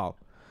pedophile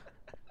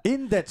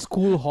in that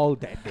school hall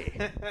that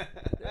day.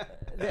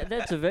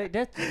 That's a very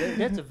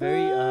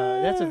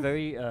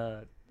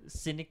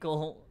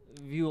cynical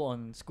view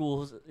on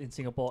schools in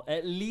Singapore.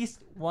 At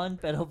least one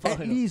pedophile.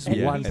 At least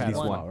Yeah, one at least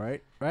pedophile, one.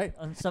 right? Right.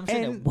 On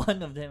assumption that And-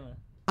 one of them.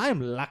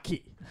 I'm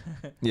lucky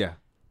Yeah.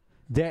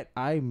 that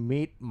I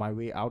made my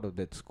way out of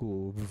that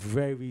school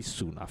very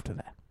soon after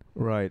that.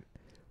 Right.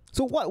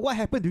 So what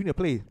happened during the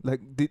play?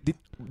 Like, did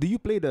you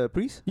play the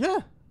priest? Yeah.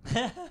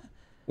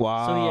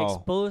 Wow. So he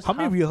exposed. How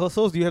many half-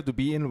 rehearsals do you have to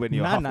be in when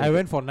you're None. half I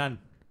went for none.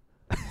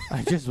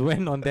 I just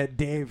went on that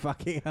day.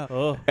 Fucking hell.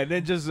 Oh. and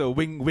then just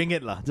wing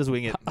it lah. Just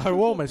wing it. I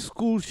wore my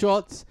school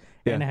shorts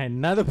Yeah. and I had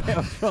another pair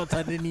of shorts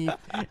underneath,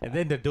 and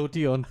then the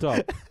dhoti on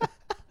top.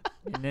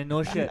 And then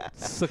no shirt.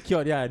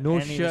 Secured, yeah, no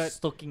and he was shirt.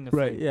 stoking the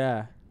Right. food.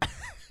 Yeah.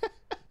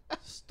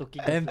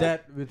 Stoking the And food.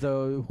 that with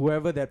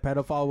whoever that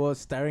pedophile was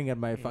staring at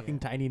my fucking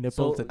tiny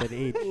nipples So- at that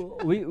age.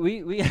 we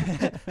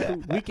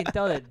we can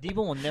tell that Debo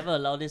will never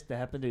allow this to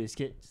happen to his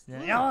kids.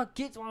 Yeah,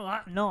 kids want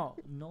what?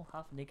 No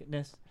half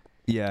nakedness.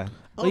 Yeah.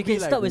 But you can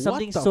start with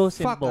something so What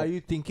the fuck simple. are you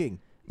thinking?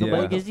 No, Yeah. but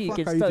What you the can see, you fuck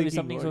can are you start with thinking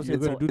something so what you're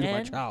simple. gonna do to my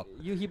And child?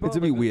 he brought It's a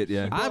up bit good- weird,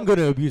 yeah. he brought I'm up-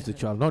 gonna abuse the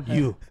child, not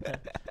you.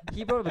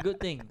 He brought up a good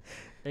thing.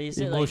 That he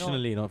said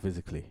Emotionally, not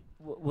physically.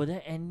 were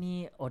there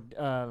any or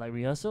like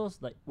rehearsals?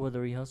 Like were the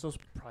rehearsals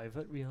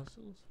private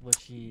rehearsals? Was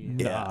she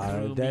Yeah,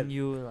 grooming that-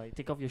 you like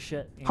take off your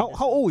shirt? and How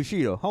just- old is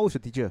she though? How old is the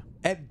teacher?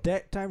 At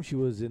that time, she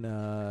was in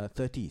her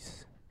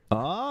 30s.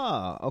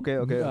 Ah, okay.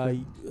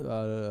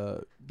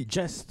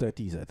 Just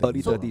 30s, I think.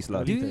 Early 30s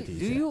lah. Do Early you, 30s,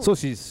 do yeah. you So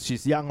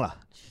she's young lah.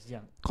 she's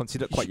young.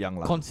 Considered quite young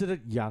lah.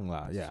 Considered young,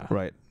 lah. Yeah.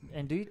 Right.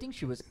 And do you think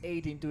she was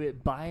aided into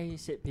it by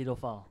said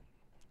pedophile?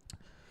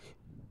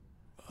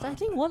 So I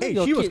think one Hey, of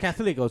your she was kids.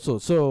 Catholic also,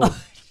 so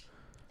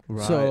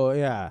Right. so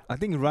yeah, I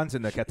think it runs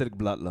in the Catholic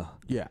blood lah.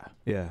 yeah,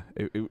 Yeah.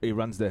 It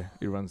runs there.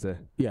 It runs there.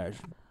 yeah.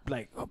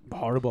 Like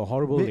horrible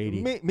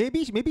lady.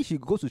 Maybe she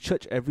goes to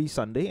church every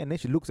Sunday and then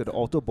she looks at the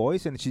altar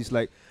boys and she's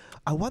like,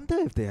 I wonder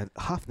if they're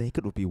half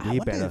naked would be I way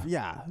wonder better. if-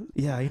 yeah,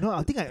 Yeah,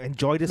 I think I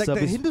enjoy this like the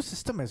service. Hindu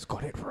system has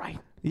got it right.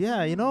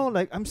 Yeah,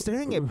 like I'm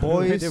staring at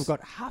Where boys. they've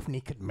got half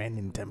naked men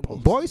in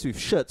temples. Boys with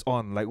shirts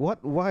on. Like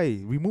what?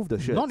 Why remove the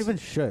shirts? Not even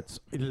shirts,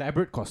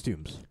 elaborate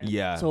costumes.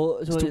 Yeah. So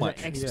it's it's too like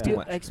much. It's too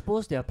much.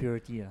 expose their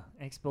purity.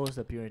 Expose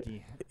the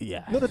purity.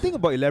 Yeah. No, the thing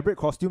about elaborate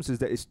costumes is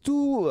that it's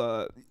too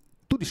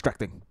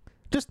distracting.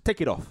 Just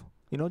take it off.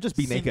 Just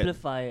be naked.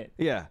 Simplify it.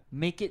 Yeah,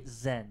 Make it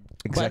zen.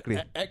 exactly.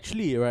 But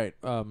actually, right.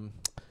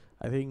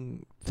 I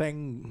think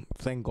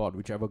thank God,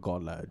 whichever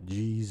God lah,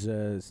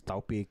 Jesus, Tao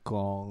Pei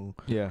Kong,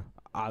 Yeah.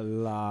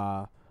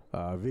 Allah,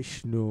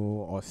 Vishnu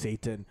or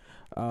Satan,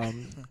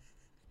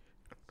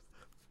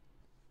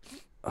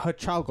 her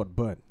child got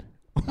burned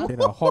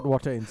in a hot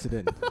water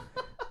incident.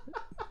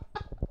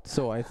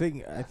 So I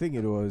think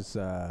it was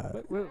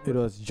it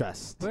was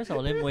just. Where's our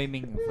Lim Wei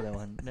Ming for that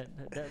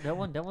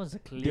one? That one's a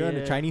clear. Do you want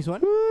the Chinese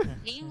one?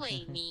 Lin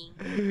Wei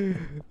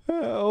Ming.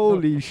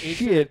 Holy It should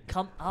shit!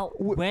 come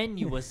out when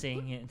you were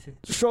saying it.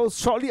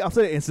 Shortly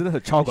after the incident, her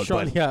child got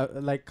Shortly, burned. yeah,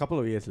 like a couple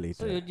of years later.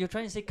 So you're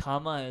trying to say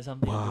karma or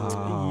something.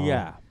 Wow.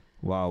 Yeah.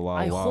 Wow!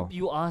 I hope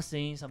you are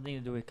saying something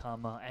to do with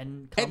karma,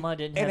 and karma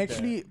didn't have And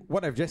actually,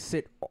 what I've just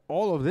said,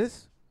 all of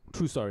this,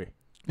 true story.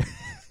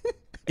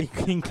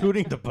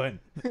 Including the burn.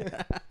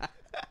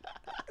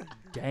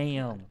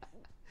 damn.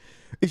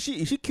 Is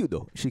she cute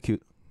though? Is she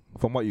cute?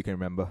 From what you can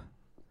remember.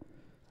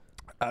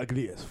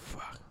 Ugly as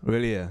fuck.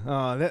 Really?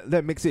 Yeah.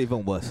 That makes it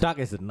even worse. Dark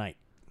as the night.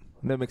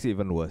 That makes it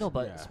even worse. No,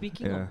 but Yeah.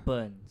 speaking Yeah. of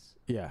burns,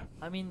 Yeah.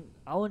 I mean,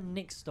 our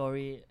next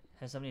story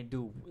has something to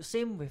do.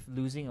 Same with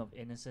losing of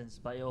innocence,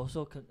 but it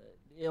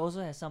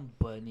also has some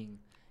burning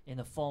in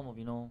the form of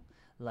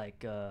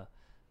like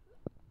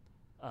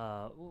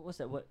what's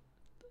that word?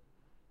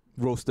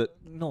 Roasted.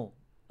 No,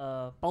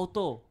 bao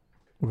toh.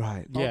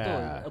 Right.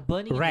 Yeah. A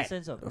burning in Rat. the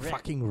sense of A rat,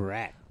 fucking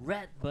rat.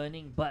 rat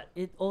burning, but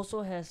it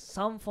also has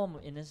some form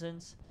of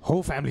innocence.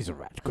 Whole family's a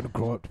rat. Gonna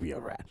grow up to be a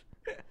rat.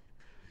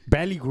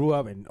 Barely grew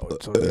up and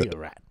it's already a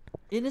rat.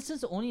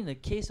 Innocence only in the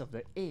case of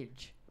the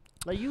age.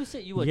 Like you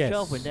said, you were Yes.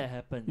 12 when that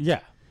happened.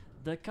 Yeah.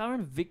 The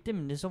current victim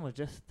in this one was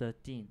just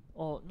 13.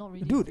 Or not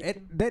really. Dude,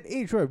 victim. at that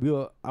age,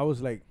 right, I was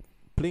like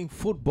playing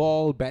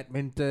football,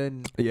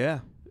 badminton, Yeah.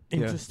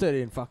 interested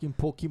in fucking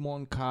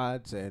Pokemon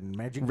cards and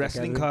Magic the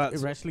Wrestling Gathering-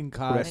 cards. Wrestling and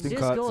cards. Wrestling this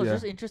cards, girl was yeah.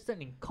 just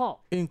interested in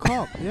cock In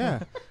Cork,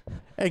 yeah.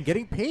 And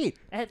getting paid.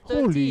 at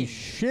 13. Holy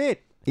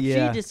shit.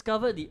 Yeah. She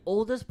discovered the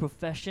oldest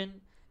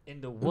profession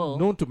in the world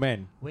Known to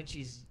men. when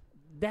she's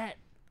that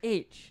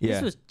age. Yeah.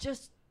 This was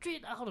just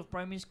straight out of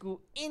primary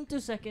school into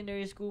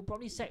secondary school,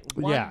 probably Sec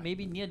 1, Yeah.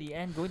 maybe near the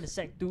end, going to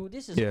Sec 2.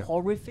 This is Yeah.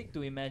 horrific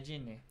to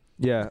imagine.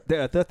 Yeah.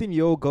 That a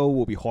 13-year-old girl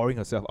will be whoring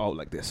herself out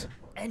like this.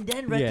 And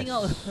then ratting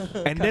Yes.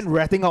 out. And then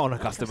ratting out on her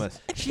customers.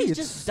 She's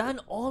just done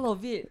all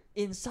of it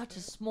in such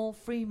a small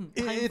time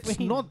It's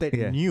frame. not that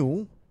Yeah.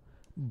 new,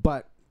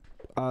 but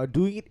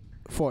doing it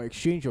for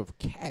exchange of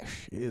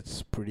cash,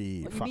 it's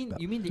pretty fucked up.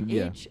 You mean the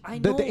Yeah. age? I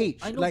The- know. the age,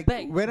 I know like,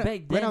 back when I-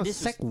 back when then I was this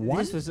Sec was, 1,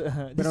 This was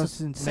when I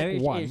was in Sec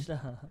marriage 1, age.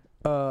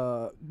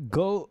 A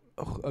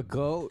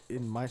girl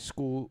in my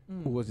school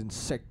who was in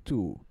Sec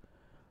 2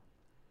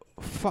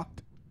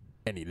 fucked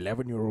an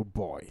 11-year-old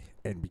boy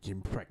and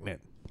became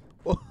pregnant.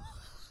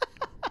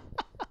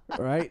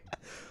 right?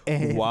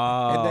 And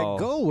Wow. and that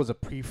girl was a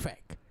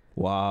prefect.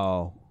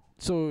 Wow.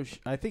 So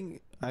I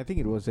think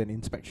it was an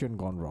inspection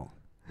gone wrong.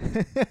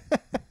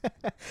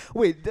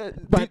 Wait,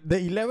 But the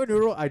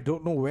 11-year-old, I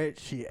don't know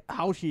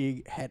how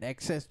she had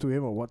access to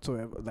him or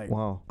whatsoever. Like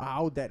wow.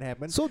 how that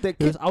happened. So that It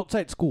kid, was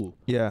outside school.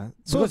 yeah.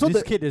 So So this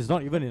the kid is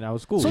not even in our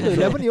school. so the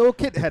 11-year-old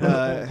kid had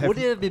a Would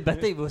it have been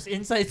better if it was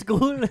inside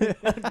school?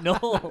 No.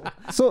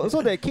 so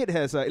that kid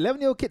has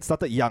 11-year-old kid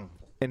started young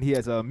and he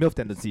has MILF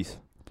tendencies.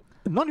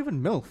 not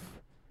even MILF.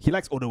 He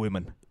likes older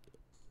women.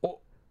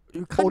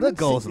 You can't Older even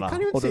girls say, lah. You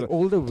can't even say Older-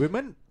 older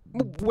women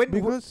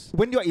because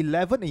When you're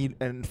 11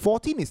 and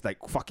 14 is like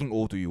fucking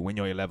old to you when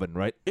you're 11,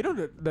 right? you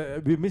know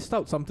we missed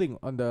out something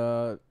on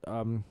the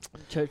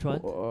Church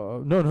one?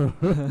 no.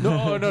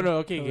 Okay, Oh,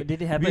 okay.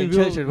 did it happen We in will,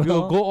 church as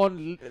we'll well? go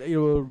on.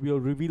 We'll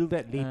reveal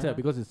that later Uh-huh.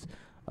 because it's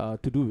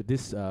to do with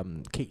this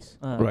case,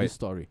 Right. this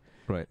story.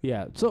 Right.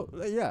 Yeah. So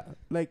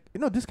like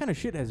this kind of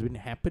shit has been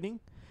happening,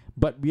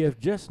 but we have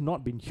just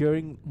not been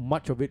hearing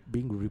much of it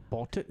being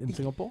reported in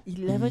Singapore.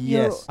 11-year-old.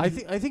 Yes.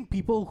 I think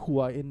people who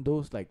are in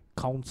those like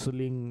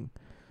counseling,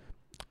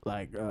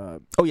 like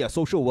Oh yeah,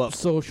 social work.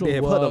 social They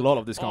have work, heard a lot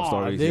of this kind of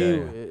stories.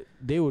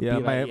 They would Yeah,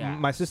 be my like,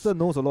 my sister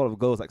knows a lot of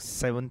girls like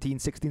 16,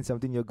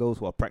 17-year girls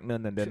who are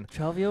pregnant and then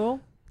 12-year-old?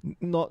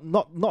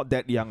 not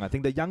that young. I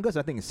think the youngest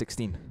I think is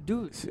 16.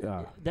 Dude,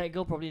 Yeah. that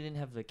girl probably didn't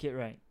have the kid,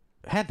 right?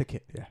 had the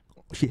kid. Yeah.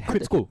 She had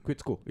Quit it. school. Quit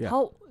school. Yeah.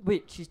 How?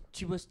 Wait,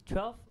 she was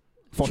 12?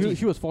 14.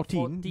 She was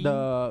 14. 14.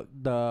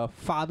 The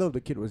father of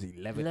the kid was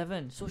 11.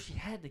 11. So she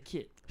had the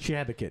kid. She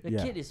had the kid. The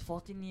yeah. kid is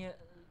 14 year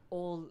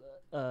old.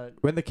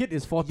 When the kid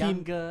is 14,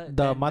 Younger the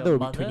than mother the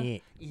will be mother,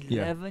 28.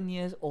 11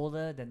 years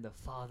older than the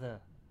father.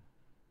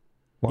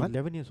 What?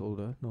 11 years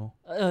older? No.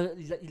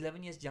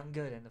 11 years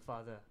younger than the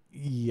father.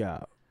 Yeah.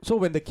 So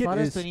when the kid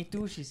Father's is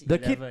 22, she's the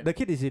 11.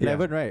 kid is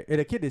 11, right? And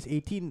the kid is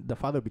 18, the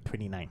father will be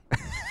 29.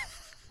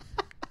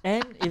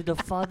 And if the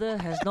father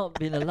has not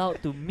been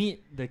allowed to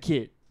meet the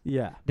kid,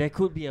 Yeah. there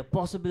could be a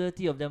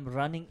possibility of them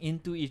running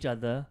into each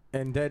other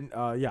And then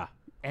yeah.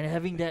 and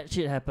having that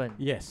shit happen.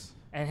 Yes.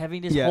 And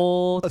having this Yeah.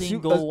 whole thing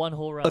Assume- go one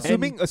whole round.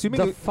 assuming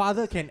the it-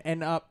 father can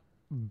end up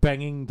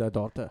banging the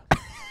daughter.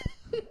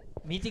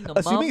 Meeting the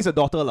assuming mom. it's a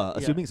daughter lah. Yeah.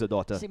 Assuming it's a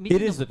daughter. See, It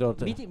meeting is the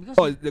daughter. Meeting because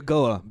Oh, the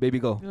girl baby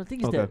girl. the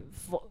thing is Okay.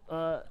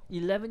 that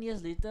 11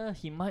 years later,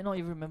 he might not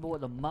even remember what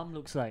the mom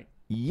looks like.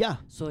 Yeah.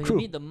 So he True.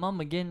 meet the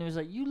mom again and he's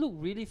like, you look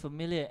really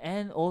familiar,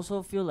 and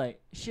also feel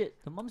like,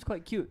 shit, the mom's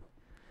quite cute.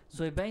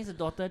 So he bangs the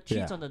daughter,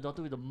 cheats Yeah. on the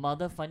daughter with the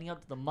mother, finding out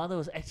that the mother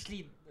was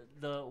actually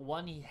the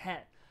one he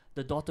had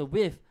the daughter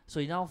with. So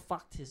he now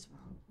fucked his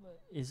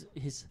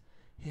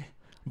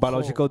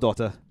Biological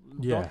daughter.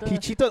 Yeah. daughter, He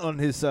cheated on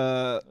his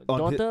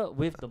daughter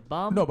with the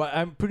mom. No, but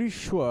I'm pretty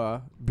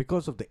sure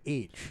because of the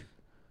age,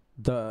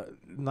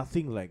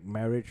 nothing like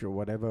marriage or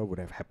whatever would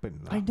have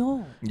happened. lah. I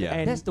know. Yeah.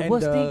 And, That's the and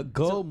worst the thing.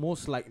 girl So-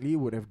 most likely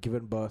would have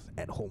given birth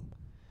at home.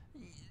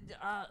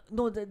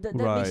 No, that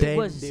Right. makes Then it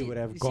worse. they See, would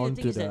have see, gone the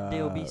thing to is that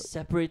they will be the-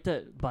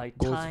 separated by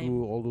Go time.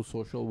 through all those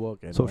social work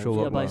and Social all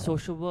Yeah, work, that. by wow.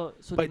 social work.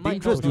 So But they might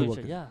dangerous not know to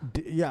each work.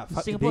 other. Yeah.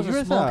 Yeah, Singapore's a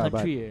dangerous small lah, but-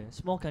 country.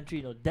 Small country.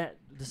 You know that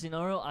the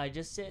scenario I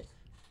just said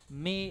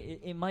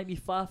it might be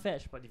far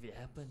fetched, but if it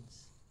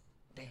happens,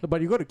 damn. No,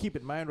 but you got to keep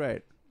in mind,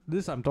 right?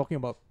 This I'm talking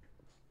about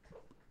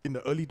in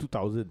the early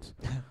 2000s.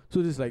 So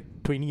this is like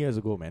 20 years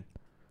ago, man.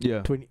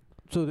 Yeah. 20.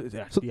 So this,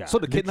 yeah, So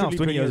the kid now is literally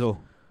 20 years old.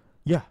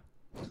 Yeah.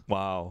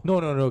 Wow.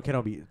 No,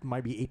 cannot be. It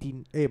might be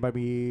 18. Might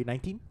be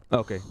 19.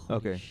 Okay.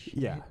 Okay.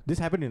 Yeah. This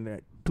happened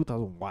in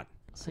 2001.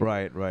 So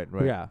Right.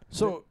 Yeah.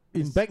 So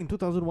back in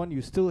 2001,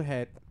 you still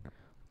had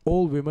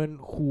old women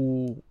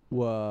who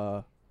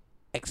were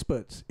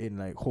experts in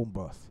like home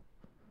birth,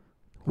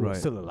 who were Right.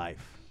 still alive.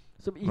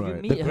 So if you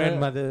Right. meet The her,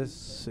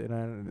 grandmothers, they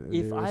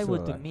if were I still were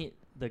to alive. meet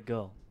the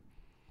girl,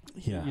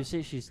 Yeah. you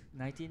say she's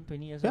 19,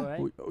 20 years Yeah,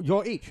 old, right?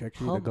 your age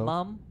actually. Her the girl.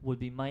 mom would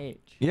be my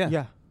age. Yeah.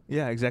 Yeah.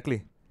 Yeah.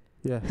 Exactly.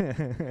 Yeah.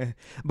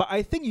 But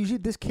I think usually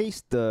this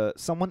case,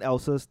 someone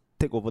else's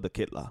take over the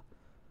kid lah.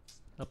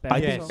 Her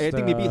I parents think also. I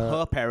think maybe the-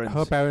 her parents.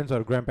 Her parents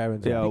or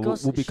grandparents. Yeah,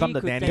 Because will become she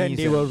the could nannies. Then they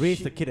technically- will raise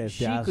she- the kid as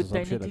she theirs or could some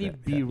shit like technically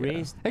that. be Yeah, yeah.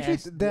 raised Actually,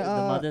 as there the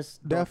are mother's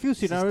there are a few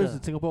scenarios sister.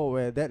 in Singapore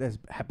where that has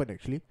happened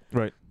actually.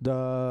 Right.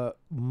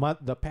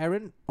 The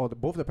parent or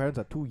both the parents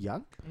are too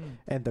young, Mm.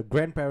 and the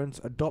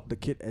grandparents adopt the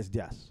kid as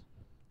theirs.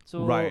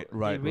 So Right, they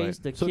right. raise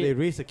the So kid they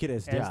raise the kid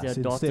as as theirs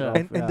their instead daughter. of,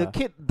 And the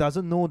kid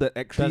doesn't know that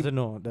actually. doesn't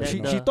know. that doesn't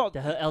she- know. she thought-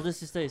 that her elder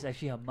sister is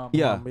actually her mom.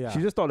 Yeah, Mom, yeah. She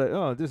just thought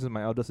that this is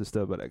my elder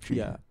sister, but actually.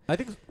 Yeah, I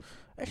think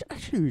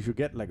actually we should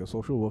get like a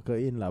social worker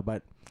in lah,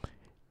 but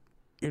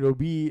it'll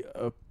be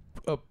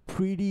a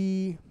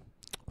pretty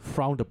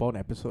frowned upon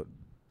episode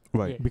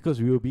Right. Yeah.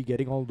 because we will be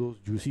getting all those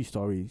juicy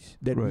stories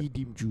that we Right.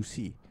 deem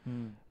juicy,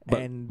 Mm.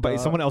 But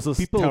it's someone else's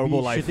people will terrible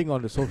be life. shitting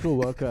on the social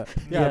worker.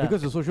 Yeah, Yeah.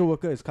 because the social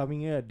worker is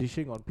coming here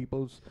dishing on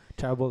people's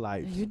terrible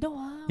lives. You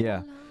know,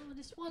 Yeah.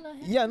 this one I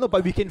Yeah, no,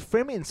 but we can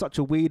frame it in such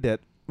a way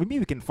that maybe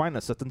we can find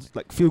a certain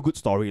like feel good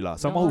story lah.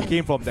 Someone who Yeah.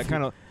 came from that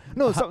kind of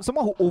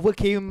someone who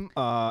overcame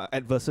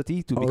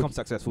adversity to Oh, become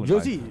successful. In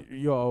life. Josie,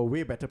 you're a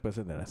way better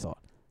person than I thought.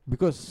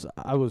 because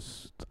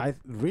I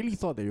really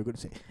thought that you were going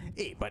to say,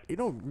 hey, but you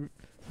know,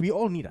 we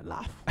all need a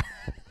laugh.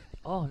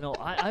 Oh no,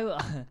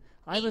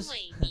 I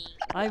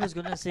was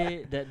gonna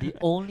say that the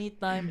only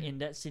time in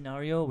that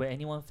scenario where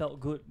anyone felt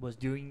good was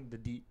during the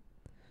deed.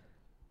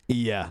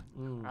 Yeah.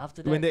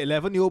 After that, When the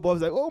 11-year-old boy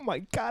was like, "Oh my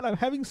God, I'm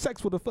having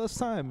sex for the first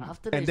time,"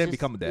 after that and it's then just,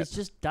 become a dad. it's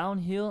just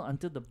downhill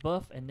until the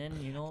birth, and then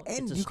And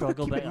it's a you gotta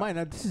struggle keep back in up. mind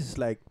that this is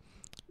like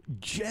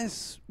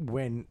just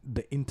when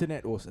the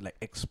internet was like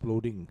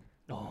exploding.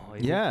 Oh,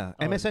 Yeah,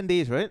 oh, MSN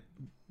days, right?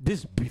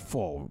 This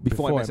before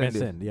MSN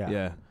days. MSN,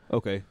 yeah.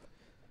 Okay.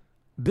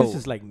 This Oh.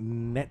 is like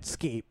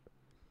Netscape.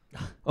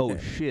 Oh Yeah.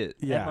 shit.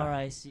 Yeah.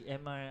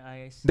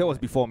 MRIC. That was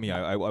before me.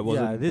 I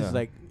wasn't.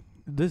 Yeah,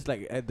 this is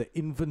like at the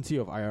infancy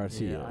of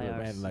IRC. Yeah,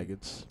 Man, IRC. like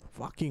it's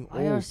fucking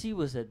old. IRC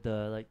was at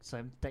the like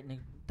some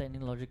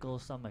technological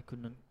some I could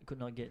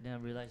not get. Then I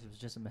realized it was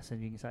just a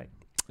messaging site.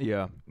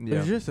 Yeah. It Yeah.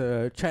 was just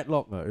a chat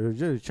log. It was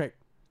just a chat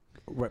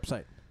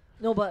website.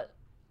 No, but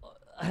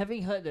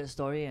having heard that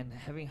story and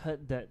having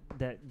heard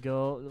that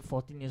girl,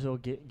 14 years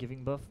old,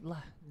 giving birth,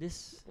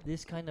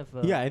 this kind of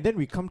Yeah, and then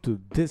we come to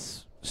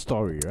this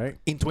story, right?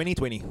 In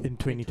 2020. In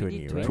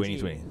 2020, right?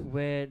 2020.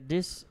 where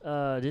this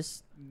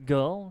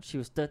girl, she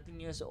was 13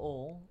 years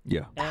old,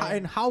 Yeah.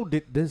 And how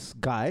did this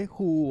guy,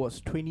 who was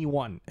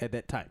 21 at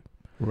that time,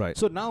 Right.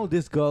 so now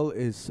this girl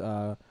is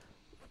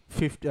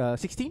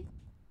 16?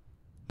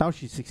 Now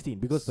she's 16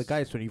 because the guy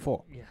is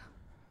 24. yeah,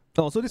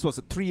 Oh, so this was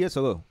 3 years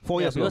ago,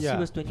 4 years ago. because Yeah, he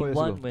was 4 years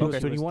 21 ago. when He was she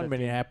was 21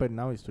 when it 13. happened,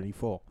 now he's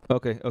 24.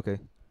 Okay. Okay.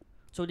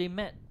 So they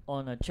met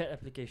on a chat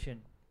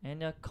application,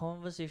 and their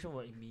conversation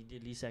was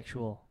immediately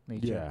sexual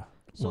nature. Yeah.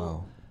 So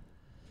Wow.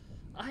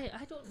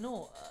 I don't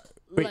know.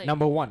 Wait, like,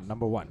 number one.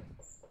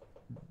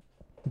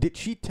 Did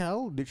she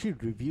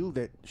reveal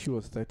that she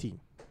was 13?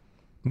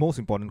 Most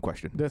important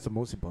question. That's the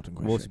most important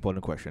question. Most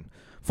important question.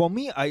 For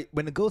me,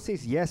 when the girl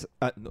says yes,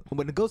 no,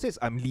 when the girl says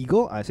I'm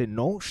legal, I say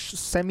no.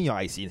 Send me your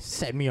IC.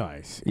 Send me your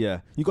eyes. Yeah,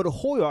 you got to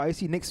hold your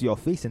IC next to your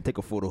face and take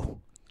a photo.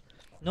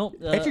 no.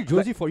 Actually,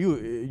 Josie, for you,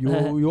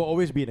 you'll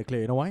always be in the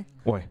clear. You know why?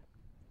 Why?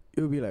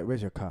 You'll be like,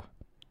 where's your car?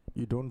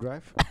 You don't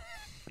drive?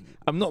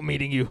 I'm not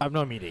meeting you. I'm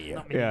not meeting you.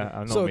 Not meeting Yeah,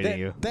 I'm not So meeting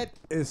you. that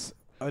is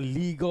a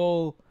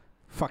legal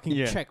fucking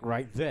Yeah. check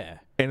right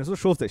there. And it also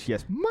shows that she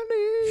has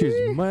money.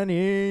 She's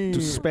money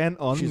to spend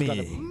on She's got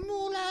a me.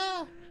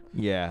 moolah.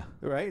 Yeah,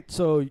 Right?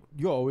 So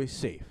you're always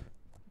safe.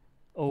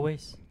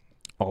 always.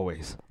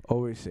 always.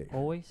 Always safe.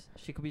 Always.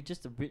 She could be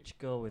just a rich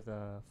girl with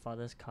a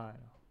father's car.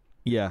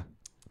 Yeah,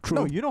 true.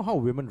 No, you know how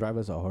women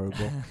drivers are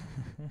horrible.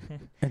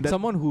 And That-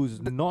 someone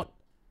who's not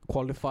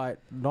qualified,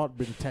 not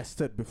been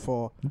tested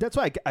before. That's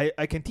why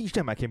I can teach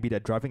them. I can be their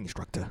driving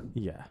instructor.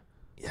 Yeah.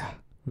 Yeah,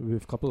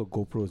 With a couple of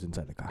GoPros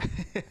inside the car.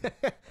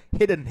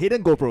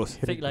 hidden GoPros.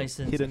 Fake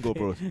license. Hidden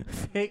GoPros.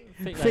 Fake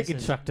Fake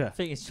instructor.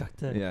 Fake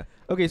instructor. Yeah.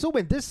 Okay, so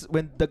when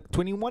the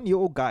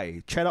 21-year-old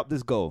guy chat up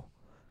this girl,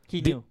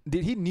 He knew.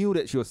 did he knew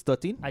that she was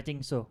 13? I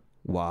think so.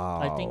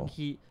 Wow. I think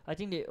he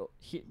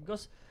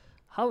because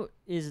how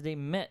is they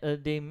met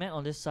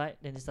on this site,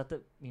 then they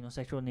started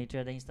sexual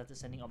nature, then he started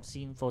sending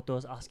obscene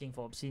photos, asking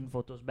for obscene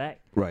photos back.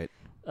 Right.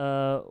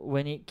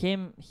 When it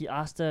came, he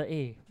asked her,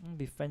 hey,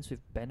 be friends with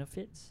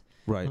benefits?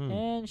 Right. Mm.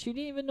 And she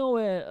didn't even know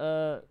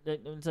where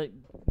it's like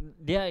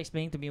they are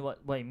explaining to me what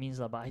it means,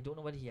 but I don't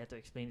know whether he had to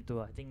explain it to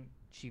her. I think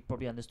she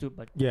probably understood,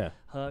 but Yeah.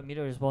 her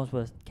immediate response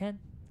was, Ken,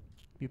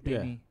 you pay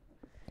Yeah. me.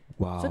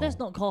 Wow. So that's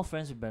not called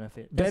friends with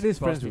benefit. That That's is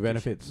friends with prostitution.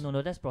 benefits.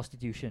 No, that's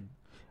prostitution.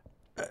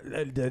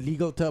 The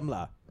legal term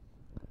lah.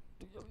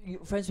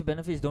 Friends with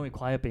benefits don't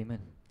require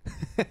payment.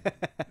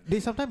 They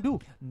sometimes do.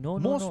 No,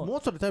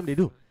 Most of the time they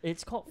do.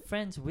 It's called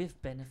friends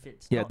with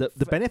benefits. Yeah, not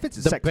the fri- benefits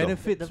is The sex. though.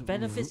 benefits. the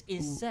benefits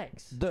is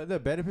sex. The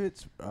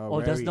benefits.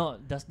 Or does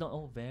not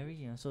vary.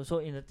 Yeah. So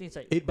in the things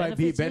like It might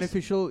be benefits is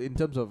beneficial in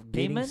terms of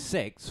gaining payment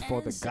sex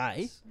for the and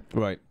guy. sex.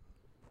 Right.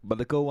 But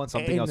the girl wants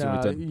something and, else in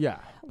return. Yeah.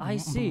 I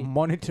see.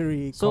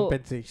 Monetary So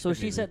compensation. so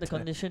she in set the return.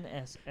 condition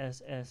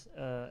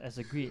as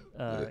agreed.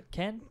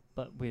 Can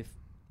but with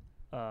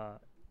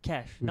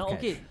cash. With Now cash.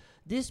 okay.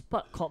 This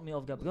part caught me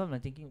off guard because I'm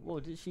thinking,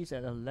 she's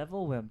at a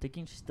level where I'm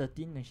thinking she's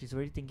 13 and she's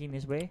already thinking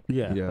this way.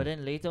 Yeah. Yeah. But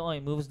then later on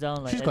it moves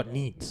down like She's at- got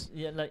needs.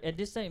 Yeah, like at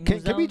this time it Can,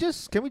 moves can we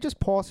down. just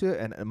pause here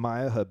and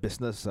admire her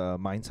business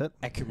mindset?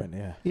 Acumen,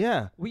 yeah.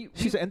 Yeah. we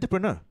She's an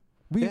entrepreneur.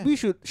 Yeah.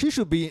 She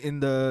should be in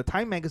the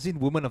Time Magazine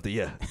Woman of the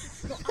Year.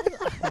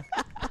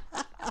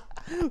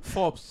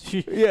 Forbes.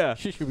 She Yeah.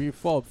 she should be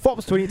Forbes.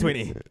 Forbes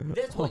 2020.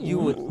 that's what you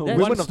would. Women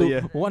That's, of the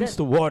year. Wants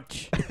to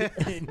watch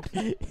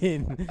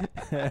in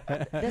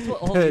that's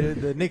what all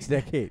the next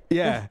decade.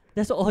 Yeah.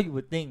 that's what all you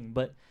would think.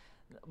 But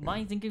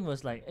my thinking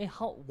was like, hey,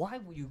 why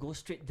would you go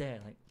straight there?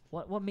 Like,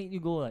 what made you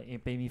go like, hey,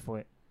 pay me for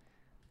it?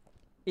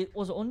 It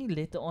was only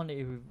later on that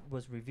it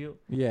was revealed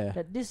Yeah.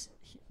 that this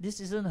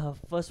isn't her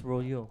first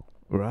rodeo.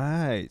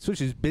 Right. So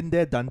she's been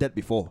there, done that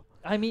before.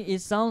 I mean, it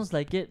sounds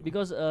like it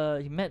because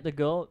he met the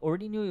girl,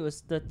 already knew he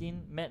was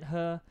 13, met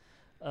her,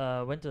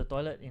 went to the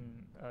toilet in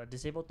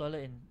disabled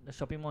toilet in the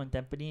shopping mall in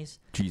Tampines,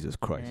 Jesus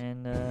Christ.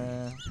 and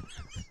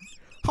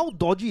How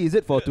dodgy is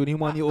it for a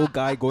 21-year-old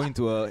guy going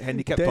to a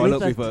handicapped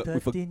toilet with a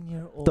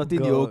 13-year-old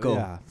 13-year-old girl?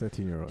 Yeah,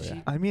 13-year-old. Yeah.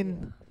 She- I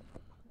mean,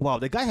 wow,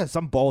 the guy has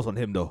some balls on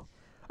him though.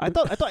 I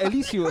thought at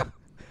least you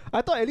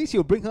I thought at least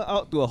you'll bring her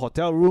out to a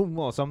hotel room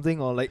or something,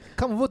 or like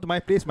come over to my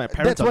place. My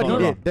parents That's what are he not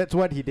did. around. That's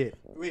what he did.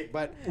 Wait,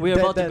 but We're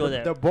about to go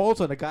there. The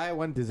balls on the guy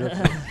one deserves.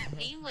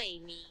 因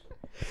为你，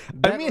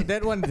 that, I mean-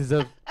 that one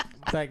deserves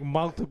like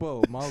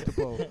multiple.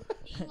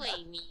 因为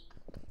你，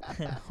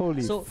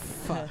 Holy So,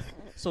 fuck.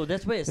 so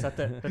that's where it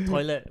started. The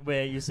toilet,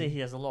 where you say he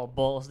has a lot of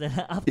balls. Then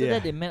after Yeah.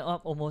 that, they met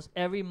up almost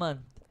every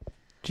month.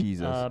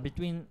 Jesus.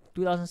 Between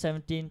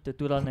 2017 to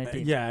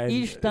 2019. Yeah, and-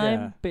 Each time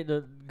yeah. paid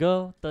the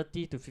girl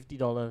 $30 to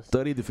 $50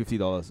 $30 to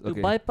 $50. to Okay.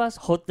 bypass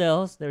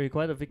hotels that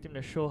require the victim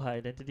to show her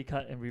identity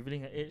card and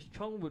revealing her age.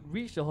 Chong would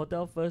reach the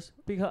hotel first,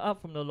 pick her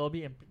up from the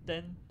lobby, and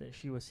pretend that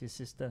she was his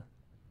sister.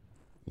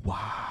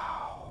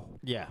 Wow.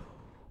 Yeah.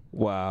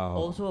 Wow.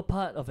 Also a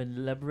part of an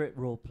elaborate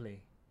role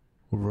play.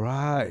 They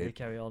Right.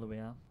 carry all the way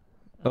up.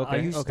 Okay, Are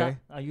you okay. stuck?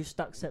 Are you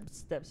stuck,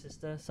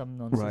 stepsister? Some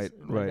nonsense. Right,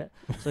 like right.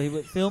 that. So he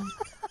would film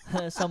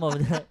some of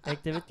the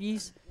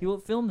activities. He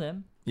would film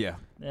them, Yeah.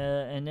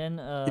 and then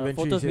Eventually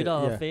photos he said-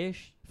 without her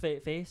yeah.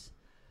 face.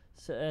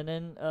 So, and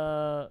then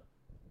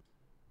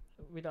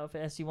without her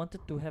face, he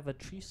wanted to have a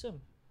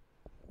threesome,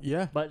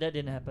 Yeah. but that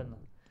didn't happen.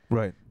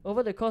 Right.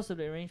 Over the course of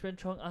the arrangement,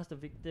 Chong asked the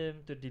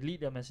victim to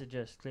delete their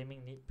messages,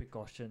 claiming need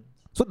precautions.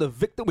 So the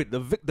victim, wait,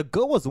 the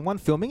girl was the one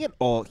filming it,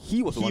 or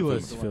he was the He one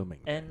was filming filming.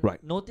 And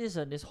Right. notice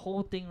this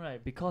whole thing,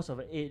 right? Because of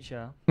her age,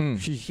 it? Mm.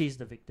 she's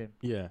the victim.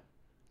 Yeah.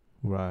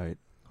 Right.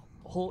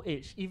 Whole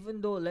age.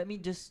 Even though, let me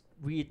just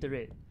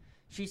reiterate,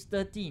 she's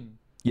 13.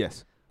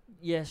 Yes.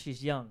 Yes,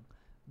 she's young.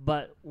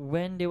 But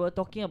when they were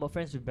talking about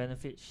friends with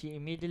benefits, she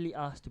immediately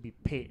asked to be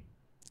paid.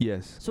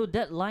 Yes. So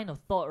that line of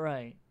thought,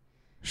 right?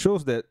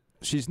 Shows that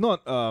she's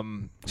not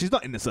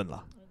innocent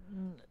lah.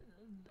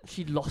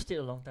 She lost it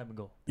a long time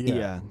ago.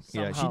 Yeah. She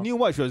Somehow. knew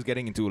what she was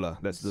getting into lah.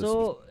 That's just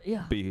So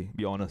yeah. be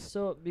honest.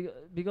 So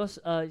because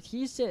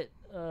he said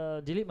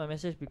delete my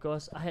message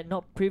because I had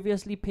not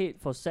previously paid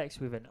for sex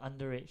with an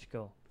underage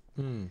girl.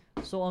 Hmm.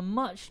 So on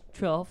March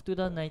 12,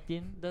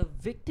 2019, the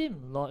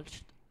victim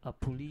lodged a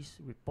police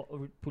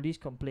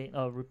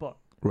report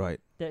Right.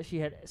 that she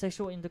had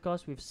sexual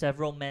intercourse with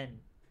several men.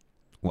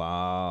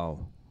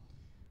 Wow.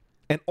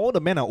 And all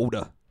the men are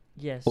older.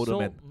 Yes. Older so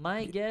men.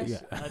 my guess,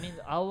 Yeah. I mean,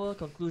 our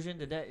conclusion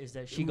to that is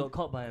that she got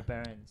caught by her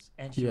parents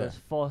and she Yeah. was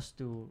forced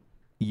to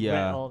rat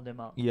Yeah. all of them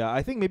out. Yeah.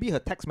 I think maybe her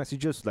text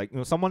messages, like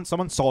someone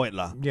saw it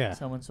lah. Yeah.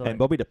 Someone saw And it.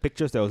 probably the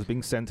pictures that was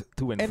being sent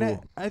to and And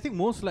fro. I think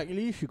most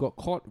likely she got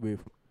caught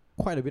with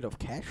quite a bit of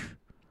cash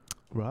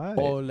Right.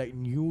 or like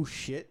new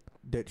shit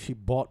that she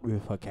bought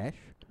with her cash,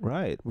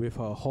 Right. with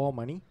her hall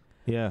money.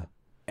 Yeah.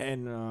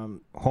 And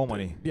Whole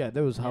money. yeah,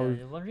 that was how Yeah,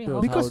 you're wondering that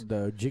how was come,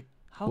 how the jig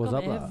how was come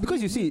up lah. every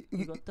Because you see, week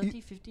you- got you-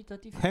 30, 50,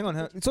 30, 50, Hang on.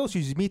 30. So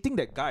she's meeting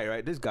that guy,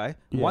 right? This guy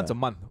once Yeah. a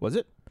month, was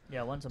it?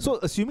 Yeah, once a So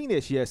month. assuming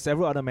that she has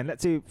several other men,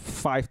 let's say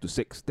 5 to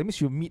 6, that means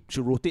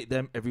she'll rotate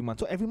them every month.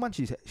 So every month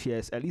she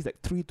has at least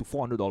like $300 to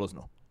 $400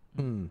 now.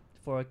 Mm.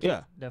 For a kid.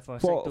 Yeah. For a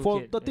For secto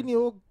for kid,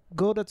 13-year-old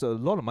girl, that's a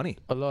lot of money.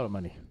 A lot of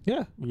money.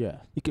 Yeah.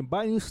 Yeah. You can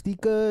buy new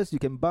stickers. You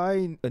can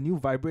buy a new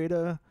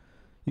vibrator.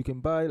 You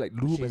can buy like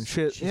lube and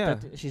shit. She's Yeah.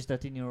 she's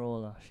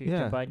 13-year-old. She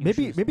Yeah. can buy new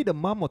Maybe shoes. maybe the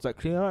mom was like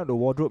clearing out the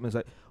wardrobe and it's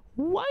like,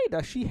 why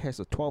does she has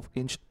a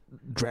 12-inch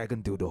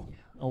dragon dildo?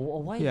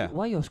 Or why Yeah.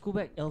 why your school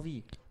bag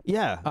LV?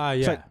 Yeah. Ah,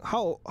 It's yeah. like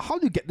how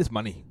do you get this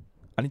money?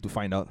 I need to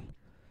find out.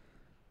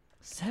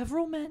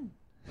 Several men.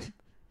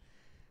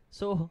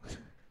 So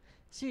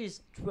she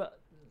is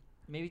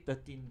maybe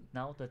 13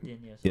 now,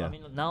 13 years. So, Yeah. I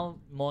mean now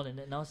more than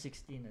that. Now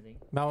 16, I think.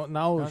 Now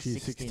Now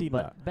she's 16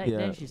 lah. but back Yeah,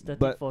 then she's 13,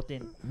 but-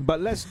 14. But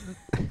let's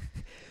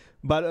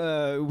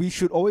but we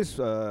should always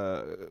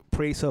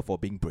praise her for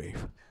being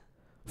brave.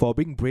 For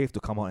being brave to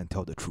come out and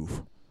tell the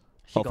truth.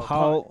 She Of got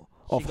how caught.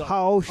 of She got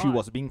how she caught.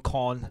 was being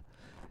conned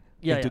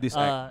yeah, into yeah. this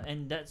act.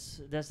 And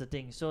that's the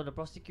thing. So the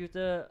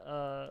prosecutor,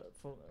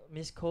 for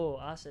Miss Cole,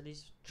 asked at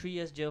least 3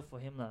 years jail for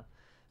him lah,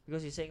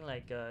 because he's saying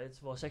like it's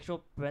for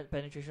sexual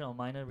penetration of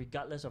minor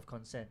regardless of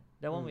consent.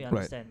 That one we Mm. Right.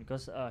 understand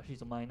because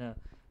she's a minor,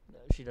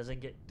 she doesn't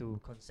get to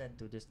consent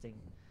to this thing.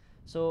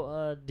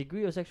 So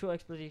degree of sexual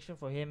exploitation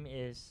for him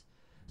is,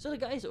 so the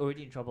guy is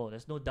already in trouble.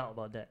 There's no doubt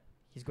about that.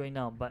 He's going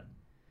down, but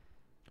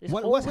this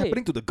whole What's way-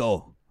 happening to the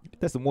girl?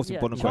 That's the most Yeah,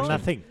 important Chong- question.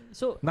 Nothing.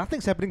 So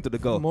Nothing's happening to the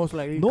girl. Most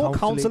likely No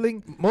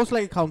counseling. Most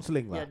likely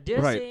counseling lah. yeah,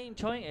 they're Right. saying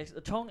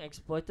Chong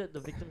exploited the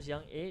victim's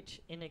young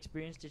age,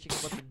 inexperience teaching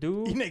her what to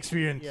do.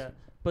 Inexperience. Yeah,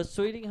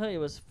 persuading her it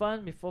was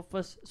fun before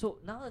first. So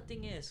now the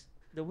thing is,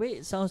 the way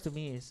it sounds to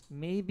me is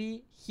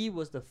maybe he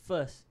was the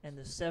first, and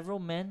the several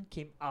men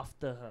came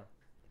after her.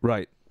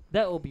 Right.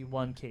 That will be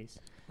one case.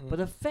 Mm. But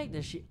the fact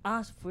that she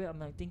asked for it, I'm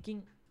like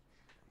thinking,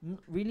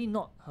 really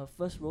not her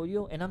first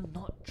rodeo, and I'm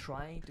not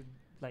trying to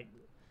like.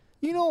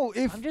 You know,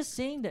 if I'm just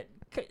saying that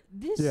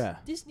this Yeah.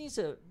 this needs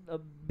a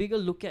bigger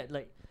look at.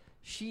 Like,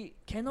 she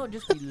cannot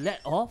just be let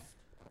off.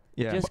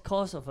 Yeah. just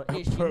cause of her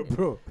age.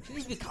 Bro, She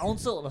needs to be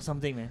counseled or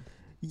something, man.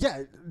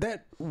 yeah,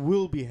 that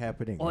will be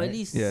happening. Or right? at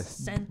least Yes.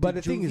 sent But to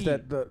the thing is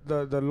juvie.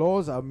 that the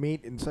laws are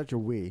made in such a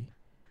way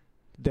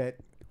that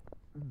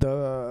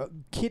the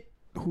kid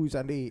who is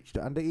underage, the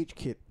underage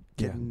kid,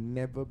 can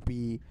Yeah. never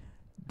be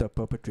the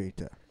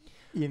perpetrator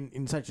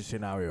in such a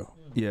scenario,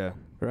 Yeah.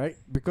 right?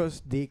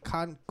 Because they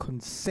can't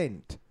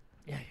consent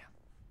Yeah.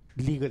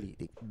 legally.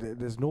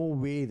 There's no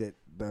way that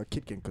the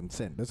kid can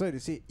consent. That's why they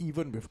say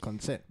even with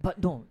consent.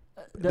 But no.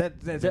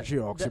 That's actually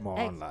an oxymoron,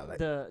 act, lah. Like,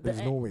 the there's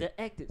act, no way.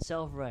 The act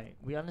itself, right?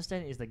 We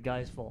understand is the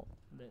guy's fault.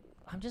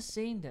 I'm just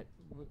saying that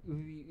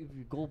if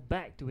we go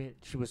back to it,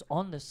 she was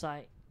on the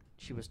side.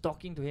 She was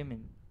talking to him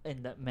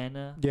in that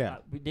manner. Yeah.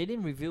 They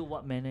didn't reveal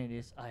what manner it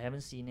is. I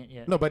haven't seen it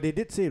yet. No, but they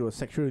did say it was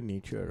sexual in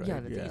nature, right? Yeah,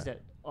 the thing is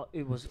that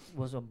it was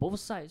on both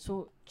sides.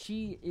 So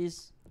she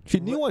is. She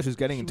knew what she was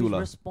getting she into, was lah.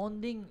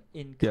 responding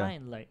in Yeah.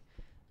 kind, like.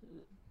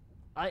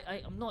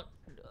 I'm not.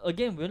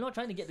 Again, we're not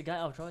trying to get the guy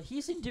out of trouble.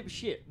 He's in deep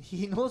shit.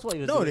 He knows what he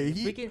was No, doing.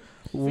 he- freaking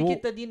Wo-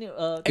 13. Actually,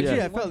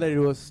 I 21, felt that it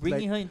was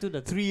bringing like her into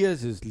the 3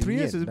 years is lenient. 3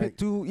 years is a bit like,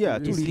 too, yeah,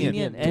 too it's lenient.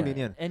 lenient, Too yeah.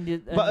 lenient.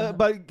 and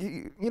But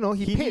you know,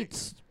 he he paid.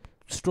 needs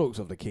strokes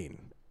of the cane.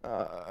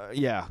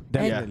 Yeah,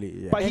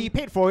 Definitely. Yeah. But he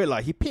paid for it,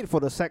 like he paid for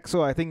the sex.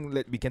 So I think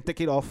we can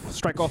take it off,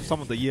 strike off some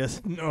of the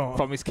years no.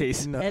 from his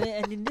case. No.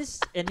 and in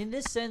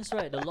this sense,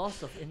 right, the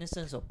loss of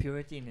innocence or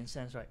purity in a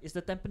sense, right, is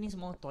the Tampines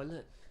Mall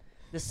toilet.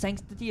 The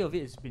sanctity of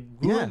it has been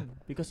Yeah. ruined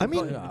because I of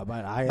mean- God. Yeah,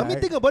 but I I mean,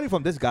 think about it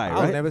from this guy,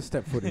 I'll right? never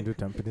step foot into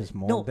Tampines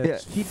Mall. No,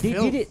 That's they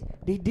filth. did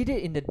it. They did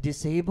it in the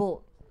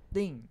disabled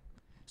thing,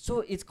 so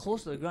it's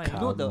close to the ground. You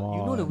know Come the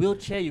on.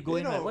 wheelchair you go You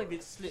in. Right? know, What if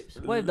it slips?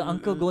 What if the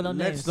uncle go down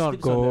there and Let's not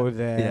slips go on the,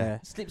 there. Yeah.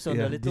 slips on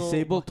Yeah. the little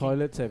Disabled walking-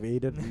 toilets have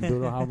aided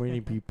don't know how many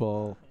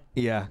people.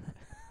 Yeah,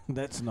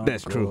 Let's not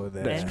that's go true.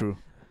 there. That's And- true.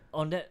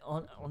 On that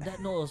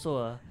note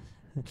also,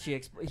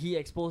 he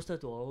exposed her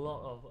to a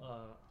lot of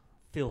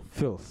filth.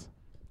 Filth.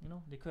 You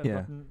know, they could have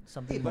Yeah. gotten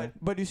something more.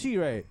 But you see,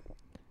 right?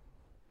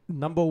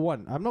 Number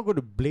one, I'm not going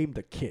to blame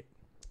the kid.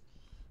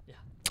 Yeah.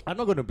 I'm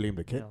not going to blame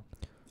the You kid. know.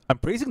 I'm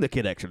praising the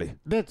kid actually.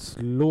 That's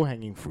low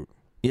hanging fruit,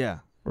 Yeah,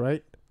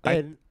 right? I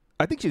and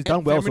I think she's and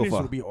done well so feminists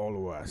far. will be all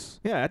over us.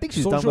 Yeah, I think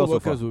she's Social done well so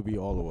far. workers will be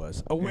all over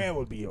us. Aware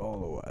will be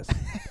all over us.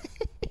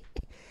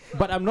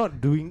 But I'm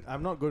not going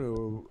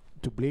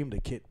to blame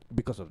the kid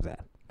because of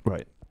that.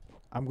 Right.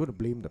 I'm going to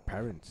blame the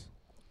parents.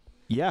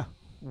 Yeah,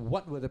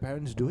 What were the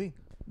parents doing?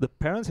 the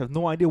parents have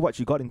no idea what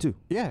she got into.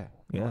 Yeah.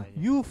 Yeah.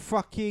 You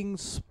fucking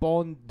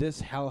spawned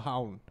this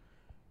hellhound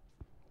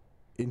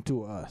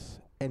into us,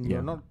 and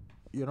Yeah.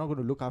 you're not going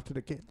to look after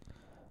the kid.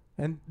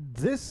 And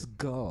this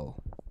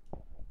girl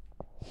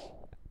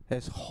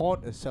has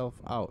whored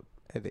herself out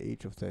at the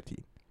age of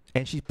 13.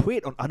 And she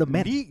preyed on other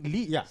men.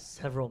 Yeah,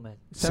 Several men.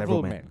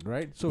 several Several men,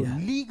 right? So Yeah.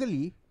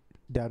 legally,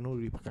 there are no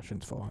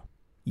repercussions for her,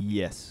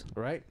 Yes.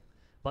 right?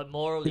 But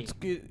morally, It's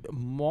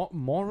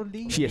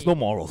morally. She has no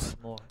morals.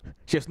 more.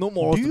 She has no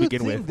morals Do to you begin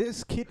think with.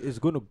 this kid is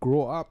going to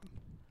grow up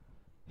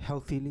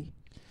healthily?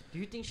 Do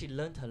you think she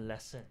learned her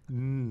lesson?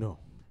 No.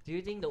 Do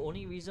you think the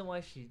only reason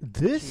why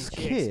This she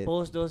kid.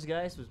 exposed those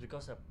guys was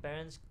because her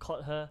parents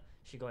caught her,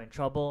 she got in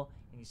trouble,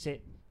 and he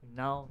said, "You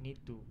now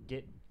need to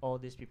get all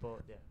these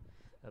people that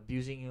are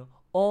abusing you,"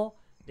 or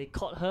they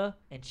caught her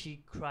and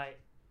she cried.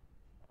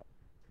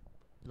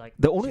 Like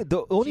The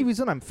only she-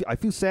 reason I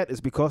feel sad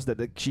is because that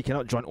she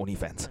cannot join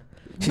OnlyFans.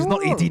 She's No,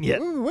 not 18 yet.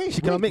 Wait,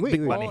 She cannot make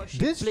big money. Or she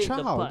This played the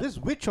child, part. this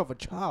witch of a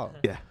child,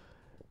 Yeah.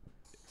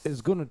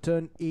 is going to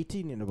turn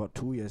 18 in about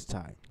 2 years'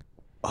 time.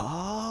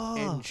 Ah.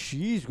 And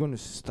she's going to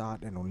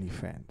start an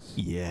OnlyFans.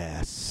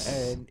 Yes.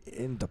 And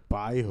in the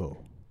bio,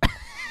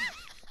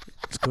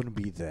 it's going to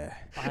be there.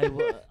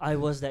 I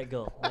was that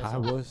girl. That's I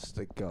all. was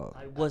the girl.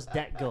 I was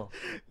that girl.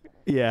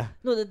 Yeah.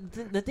 No,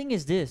 the thing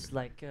is this,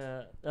 like,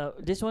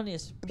 this one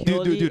is Dude,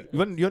 purely. you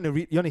want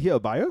to hear a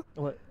bio?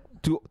 What?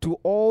 To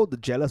all the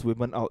jealous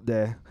women out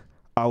there,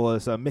 I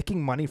was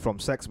making money from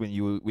sex when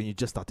you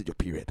just started your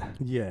period.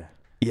 Yeah.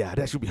 Yeah,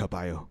 that should be her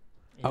bio.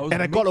 Yeah.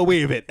 And I got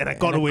away with it. And I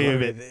got away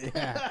with it.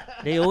 Yeah.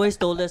 They always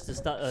told us to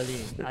start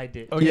early. I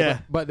did. Okay, Yeah.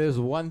 but there's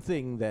one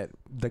thing that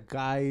the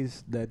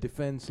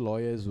defense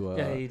lawyers were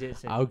Yeah, he did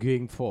say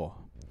arguing for.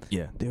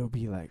 Yeah. They will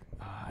be like,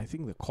 I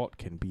think the court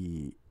can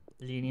be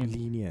lenient.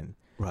 lenient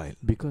Right.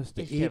 because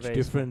the Age gap age very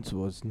difference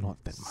was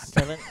not that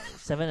much.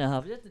 Seven and a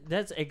half.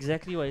 That's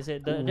exactly what I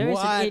said. There is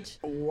an age.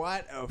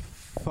 What a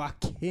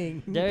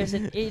fucking. There is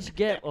an age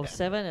gap of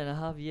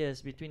 7.5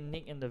 years between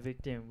Nick and the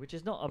victim, which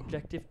is not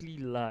objectively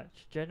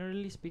large.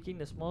 Generally speaking,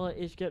 the smaller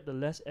age gap, the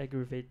less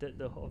aggravated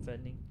the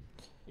offending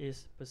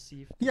is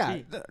perceived to Yeah,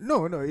 be.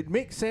 no, it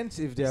makes sense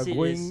if they are See,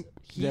 going.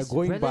 They're he's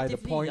going by the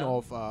relatively point young.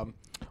 of what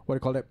do you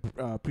call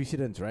that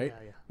precedence, right?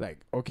 Yeah, yeah. Like,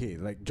 okay,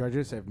 like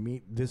judges have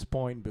made this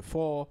point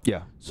before,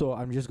 Yeah. so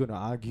I'm just gonna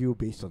argue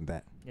based on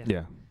that.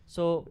 Yeah.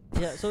 So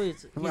so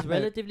it's he's Right.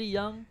 relatively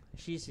young.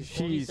 She's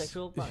his only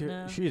sexual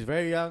partner. she's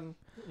very young,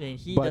 and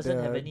he but doesn't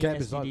have the any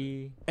gap is not-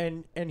 STD.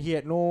 and he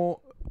had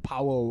no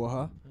power over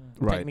her.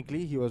 Mm. Right.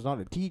 Technically, he was not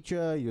a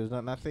teacher. He was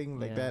not nothing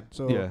like Yeah. that.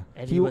 So Yeah.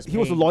 And He was a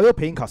paying. loyal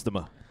paying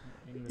customer.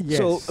 Yes.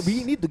 So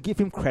we need to give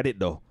him credit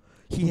though.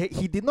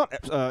 He did not.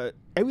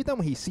 Every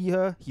time he see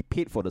her, he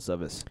paid for the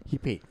service. He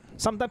paid.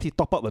 Sometimes he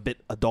top up a bit,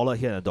 $1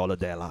 here and $1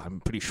 there, lah. I'm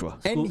pretty sure.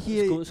 School, And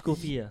he school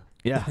fee.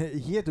 Yeah,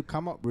 he had to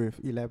come up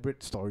with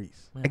elaborate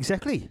stories. Yeah.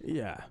 exactly.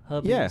 Yeah.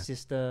 Her being Yeah.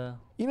 sister.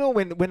 You know,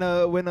 when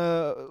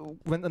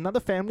another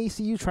family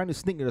see you trying to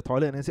sneak to the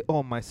toilet and they say,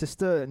 "Oh, my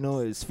sister,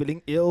 is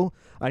feeling ill.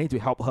 I need to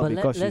help her But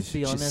because let's she's be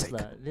she's honest, sick."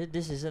 lah.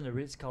 This isn't a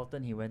Ritz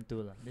Carlton he went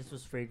to, lah. This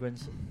was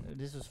fragrance.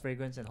 This was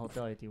fragrance and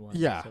Hotel 81.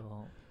 Yeah.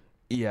 So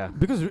Yeah,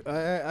 Because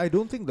I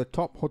don't think the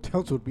top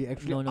hotels would be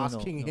actually No,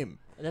 asking no. him.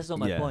 that's not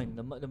my Yeah. point.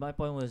 My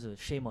point was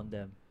shame on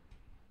them.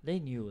 They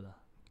knew, lah.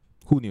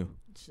 who knew?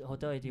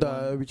 Hotel 81.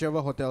 The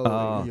whichever hotel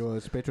he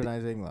was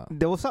patronizing.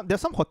 There's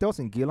some hotels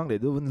in Geylang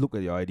that don't even look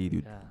at your ID,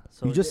 dude. yeah.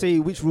 So You just say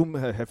which room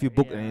have you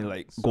booked, and Yeah, you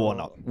like go on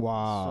so- up.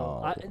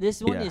 Wow. So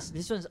this one Yeah.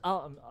 this one's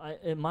out.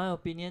 In my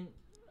opinion,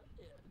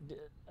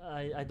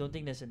 I don't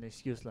think there's an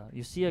excuse, lah.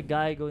 You see a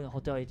guy going to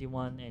Hotel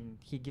 81 and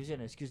he gives you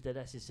an excuse that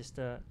that's his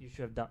sister. You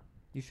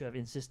should have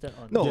insisted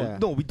on.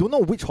 No, we don't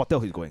know which hotel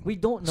he's going. we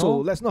don't know. So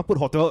let's not put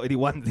Hotel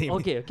 81 name.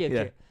 Okay.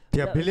 Yeah.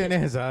 They're Yeah,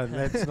 billionaires.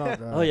 Let's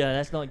not. Oh yeah,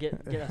 let's not get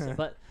us.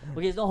 But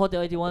okay, it's not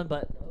Hotel 81,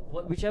 but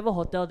whichever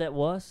hotel that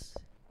was.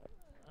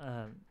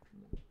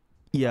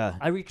 Yeah.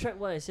 I retract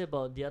what I said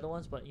about the other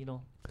ones, but nah,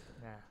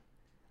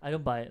 I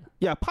don't buy it.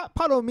 Yeah,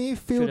 part of me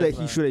feel Should that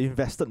have, he should have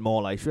invested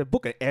more. Like, he should have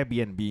booked an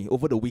Airbnb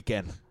over the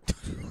weekend.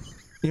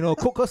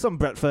 Cook her some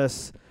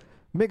breakfast,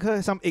 make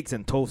her some eggs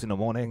and toast in the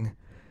morning,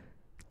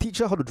 teach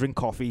her how to drink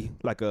coffee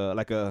like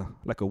a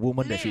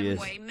woman that she is.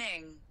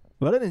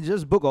 Rather than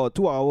just book a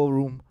 2-hour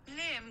room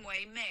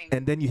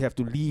and then you have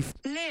to leave.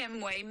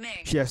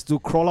 She has to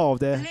crawl out of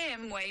there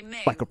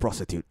like a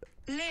prostitute.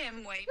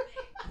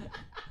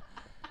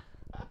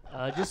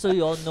 Just so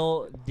you all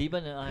know, Deeban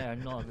and I are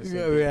not on the same.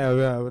 page.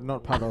 We're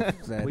not part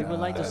of that. We would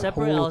like to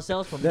separate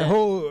ourselves from the that.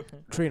 whole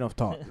train of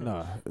thought.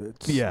 No,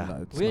 it's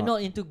We're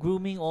not into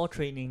grooming or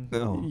training,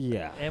 No.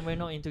 Yeah. and we're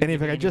not into. And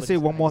if I giving can just say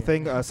anybody's one more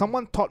idea. thing,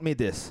 someone taught me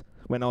this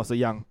when I was a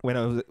young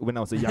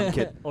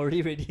kid.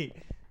 Already ready.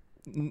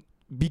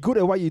 Be good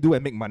at what you do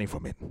and make money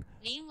from it.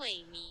 林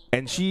伟迷，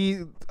 And she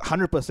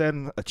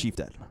 100% achieved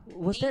that.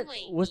 Was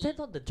that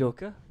not the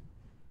Joker?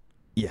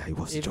 Yeah, it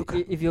was a joker.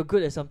 If you're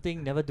good at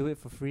something, never do it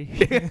for free.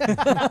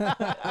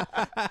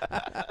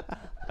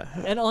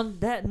 And on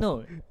that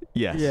note,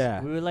 Yes.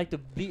 Yeah. we would like to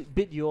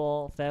bid you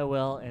all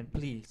farewell and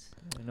please,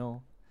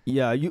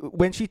 Yeah,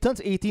 when she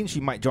turns 18, she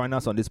might join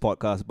us on this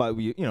podcast, but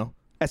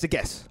as a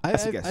guest.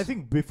 As a guest. I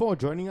think before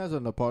joining us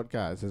on the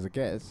podcast as a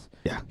guest,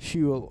 Yeah.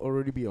 she will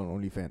already be on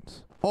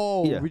OnlyFans.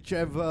 Or Yeah.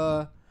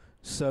 whichever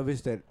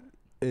service that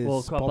is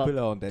Will crop up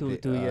popular on that 2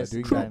 day, years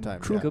during time. that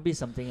time. True. Yeah. Could be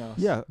something else.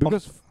 Yeah,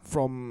 Because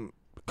from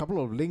a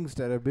couple of links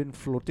that have been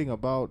floating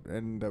about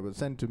and that were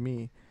sent to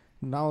me,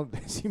 now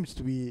there seems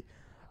to be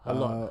A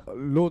lot.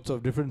 loads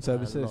of different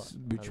services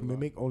lot, which a lot.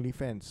 mimic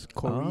OnlyFans.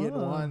 Korean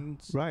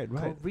ones. Right.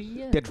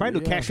 Korean. They're trying to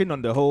Yeah. cash in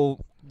on the whole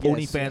Yes.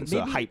 OnlyFans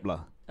Maybe- hype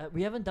lah.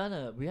 We haven't done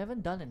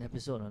an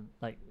episode on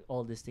like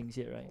all these things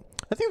yet, right?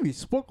 I think we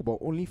spoke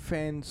about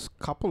OnlyFans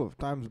couple of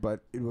times,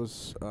 but it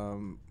was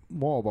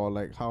more about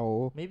like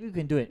how. Maybe we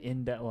can do it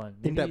in that one.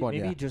 In that one,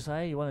 maybe yeah.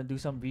 Josiah, you want to do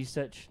some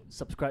research,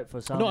 subscribe for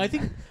some. No, I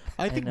think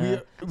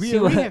And, we see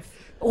already what- have.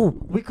 Oh,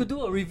 we could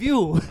do a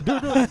review.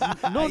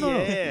 No.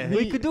 Yeah.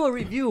 we could do a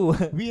review.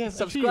 We have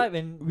Subscribe actually-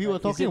 and We were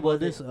is talking it about worth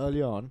this it?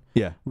 earlier on,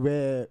 Yeah.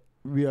 where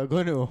we are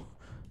going to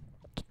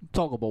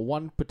talk about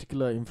one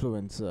particular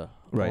influencer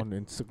Right. on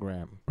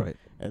Instagram, Right.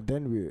 and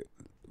then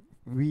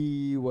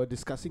we were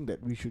discussing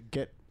that we should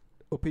get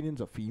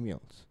opinions of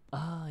females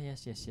Ah,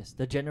 yes.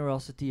 The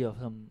generosity of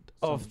some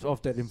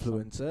of that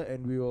influencer,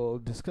 and we will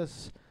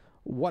discuss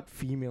what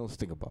females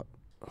think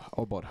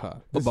about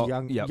her. This About-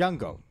 young yeah. young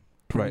girl,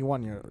 Right.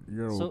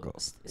 21-year-old So girl.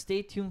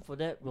 stay tuned for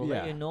that. We'll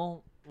let Yeah. you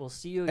know. We'll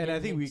see you. And again I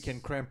think we next- can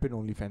cramp in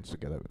OnlyFans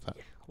together with that.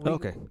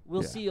 Okay.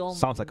 We'll Yeah. see you all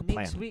Sounds like a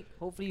next plan. week.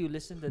 Hopefully you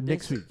listen to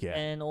Next this week, yeah.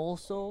 and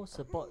also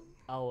support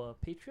our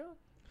Patreon.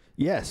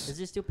 Yes. Is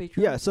it still Patreon?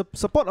 Yeah,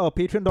 support our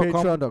patreon.com.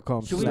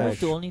 Patreon.com. Should we move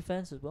to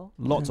OnlyFans as well?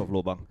 Lots of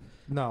lobang.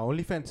 No,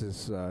 OnlyFans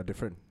is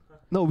different.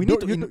 No, we You need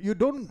don't- to. you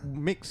don't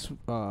mix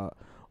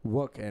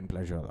work and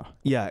pleasure, lah.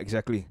 Yeah,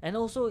 exactly. And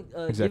also,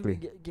 Exactly.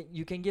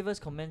 you can give us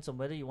comments on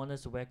whether you want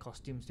us to wear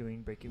costumes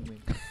during Breaking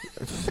Wind.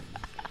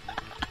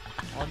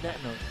 On that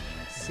note,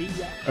 see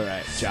ya. All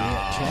right.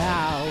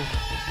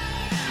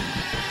 Ciao.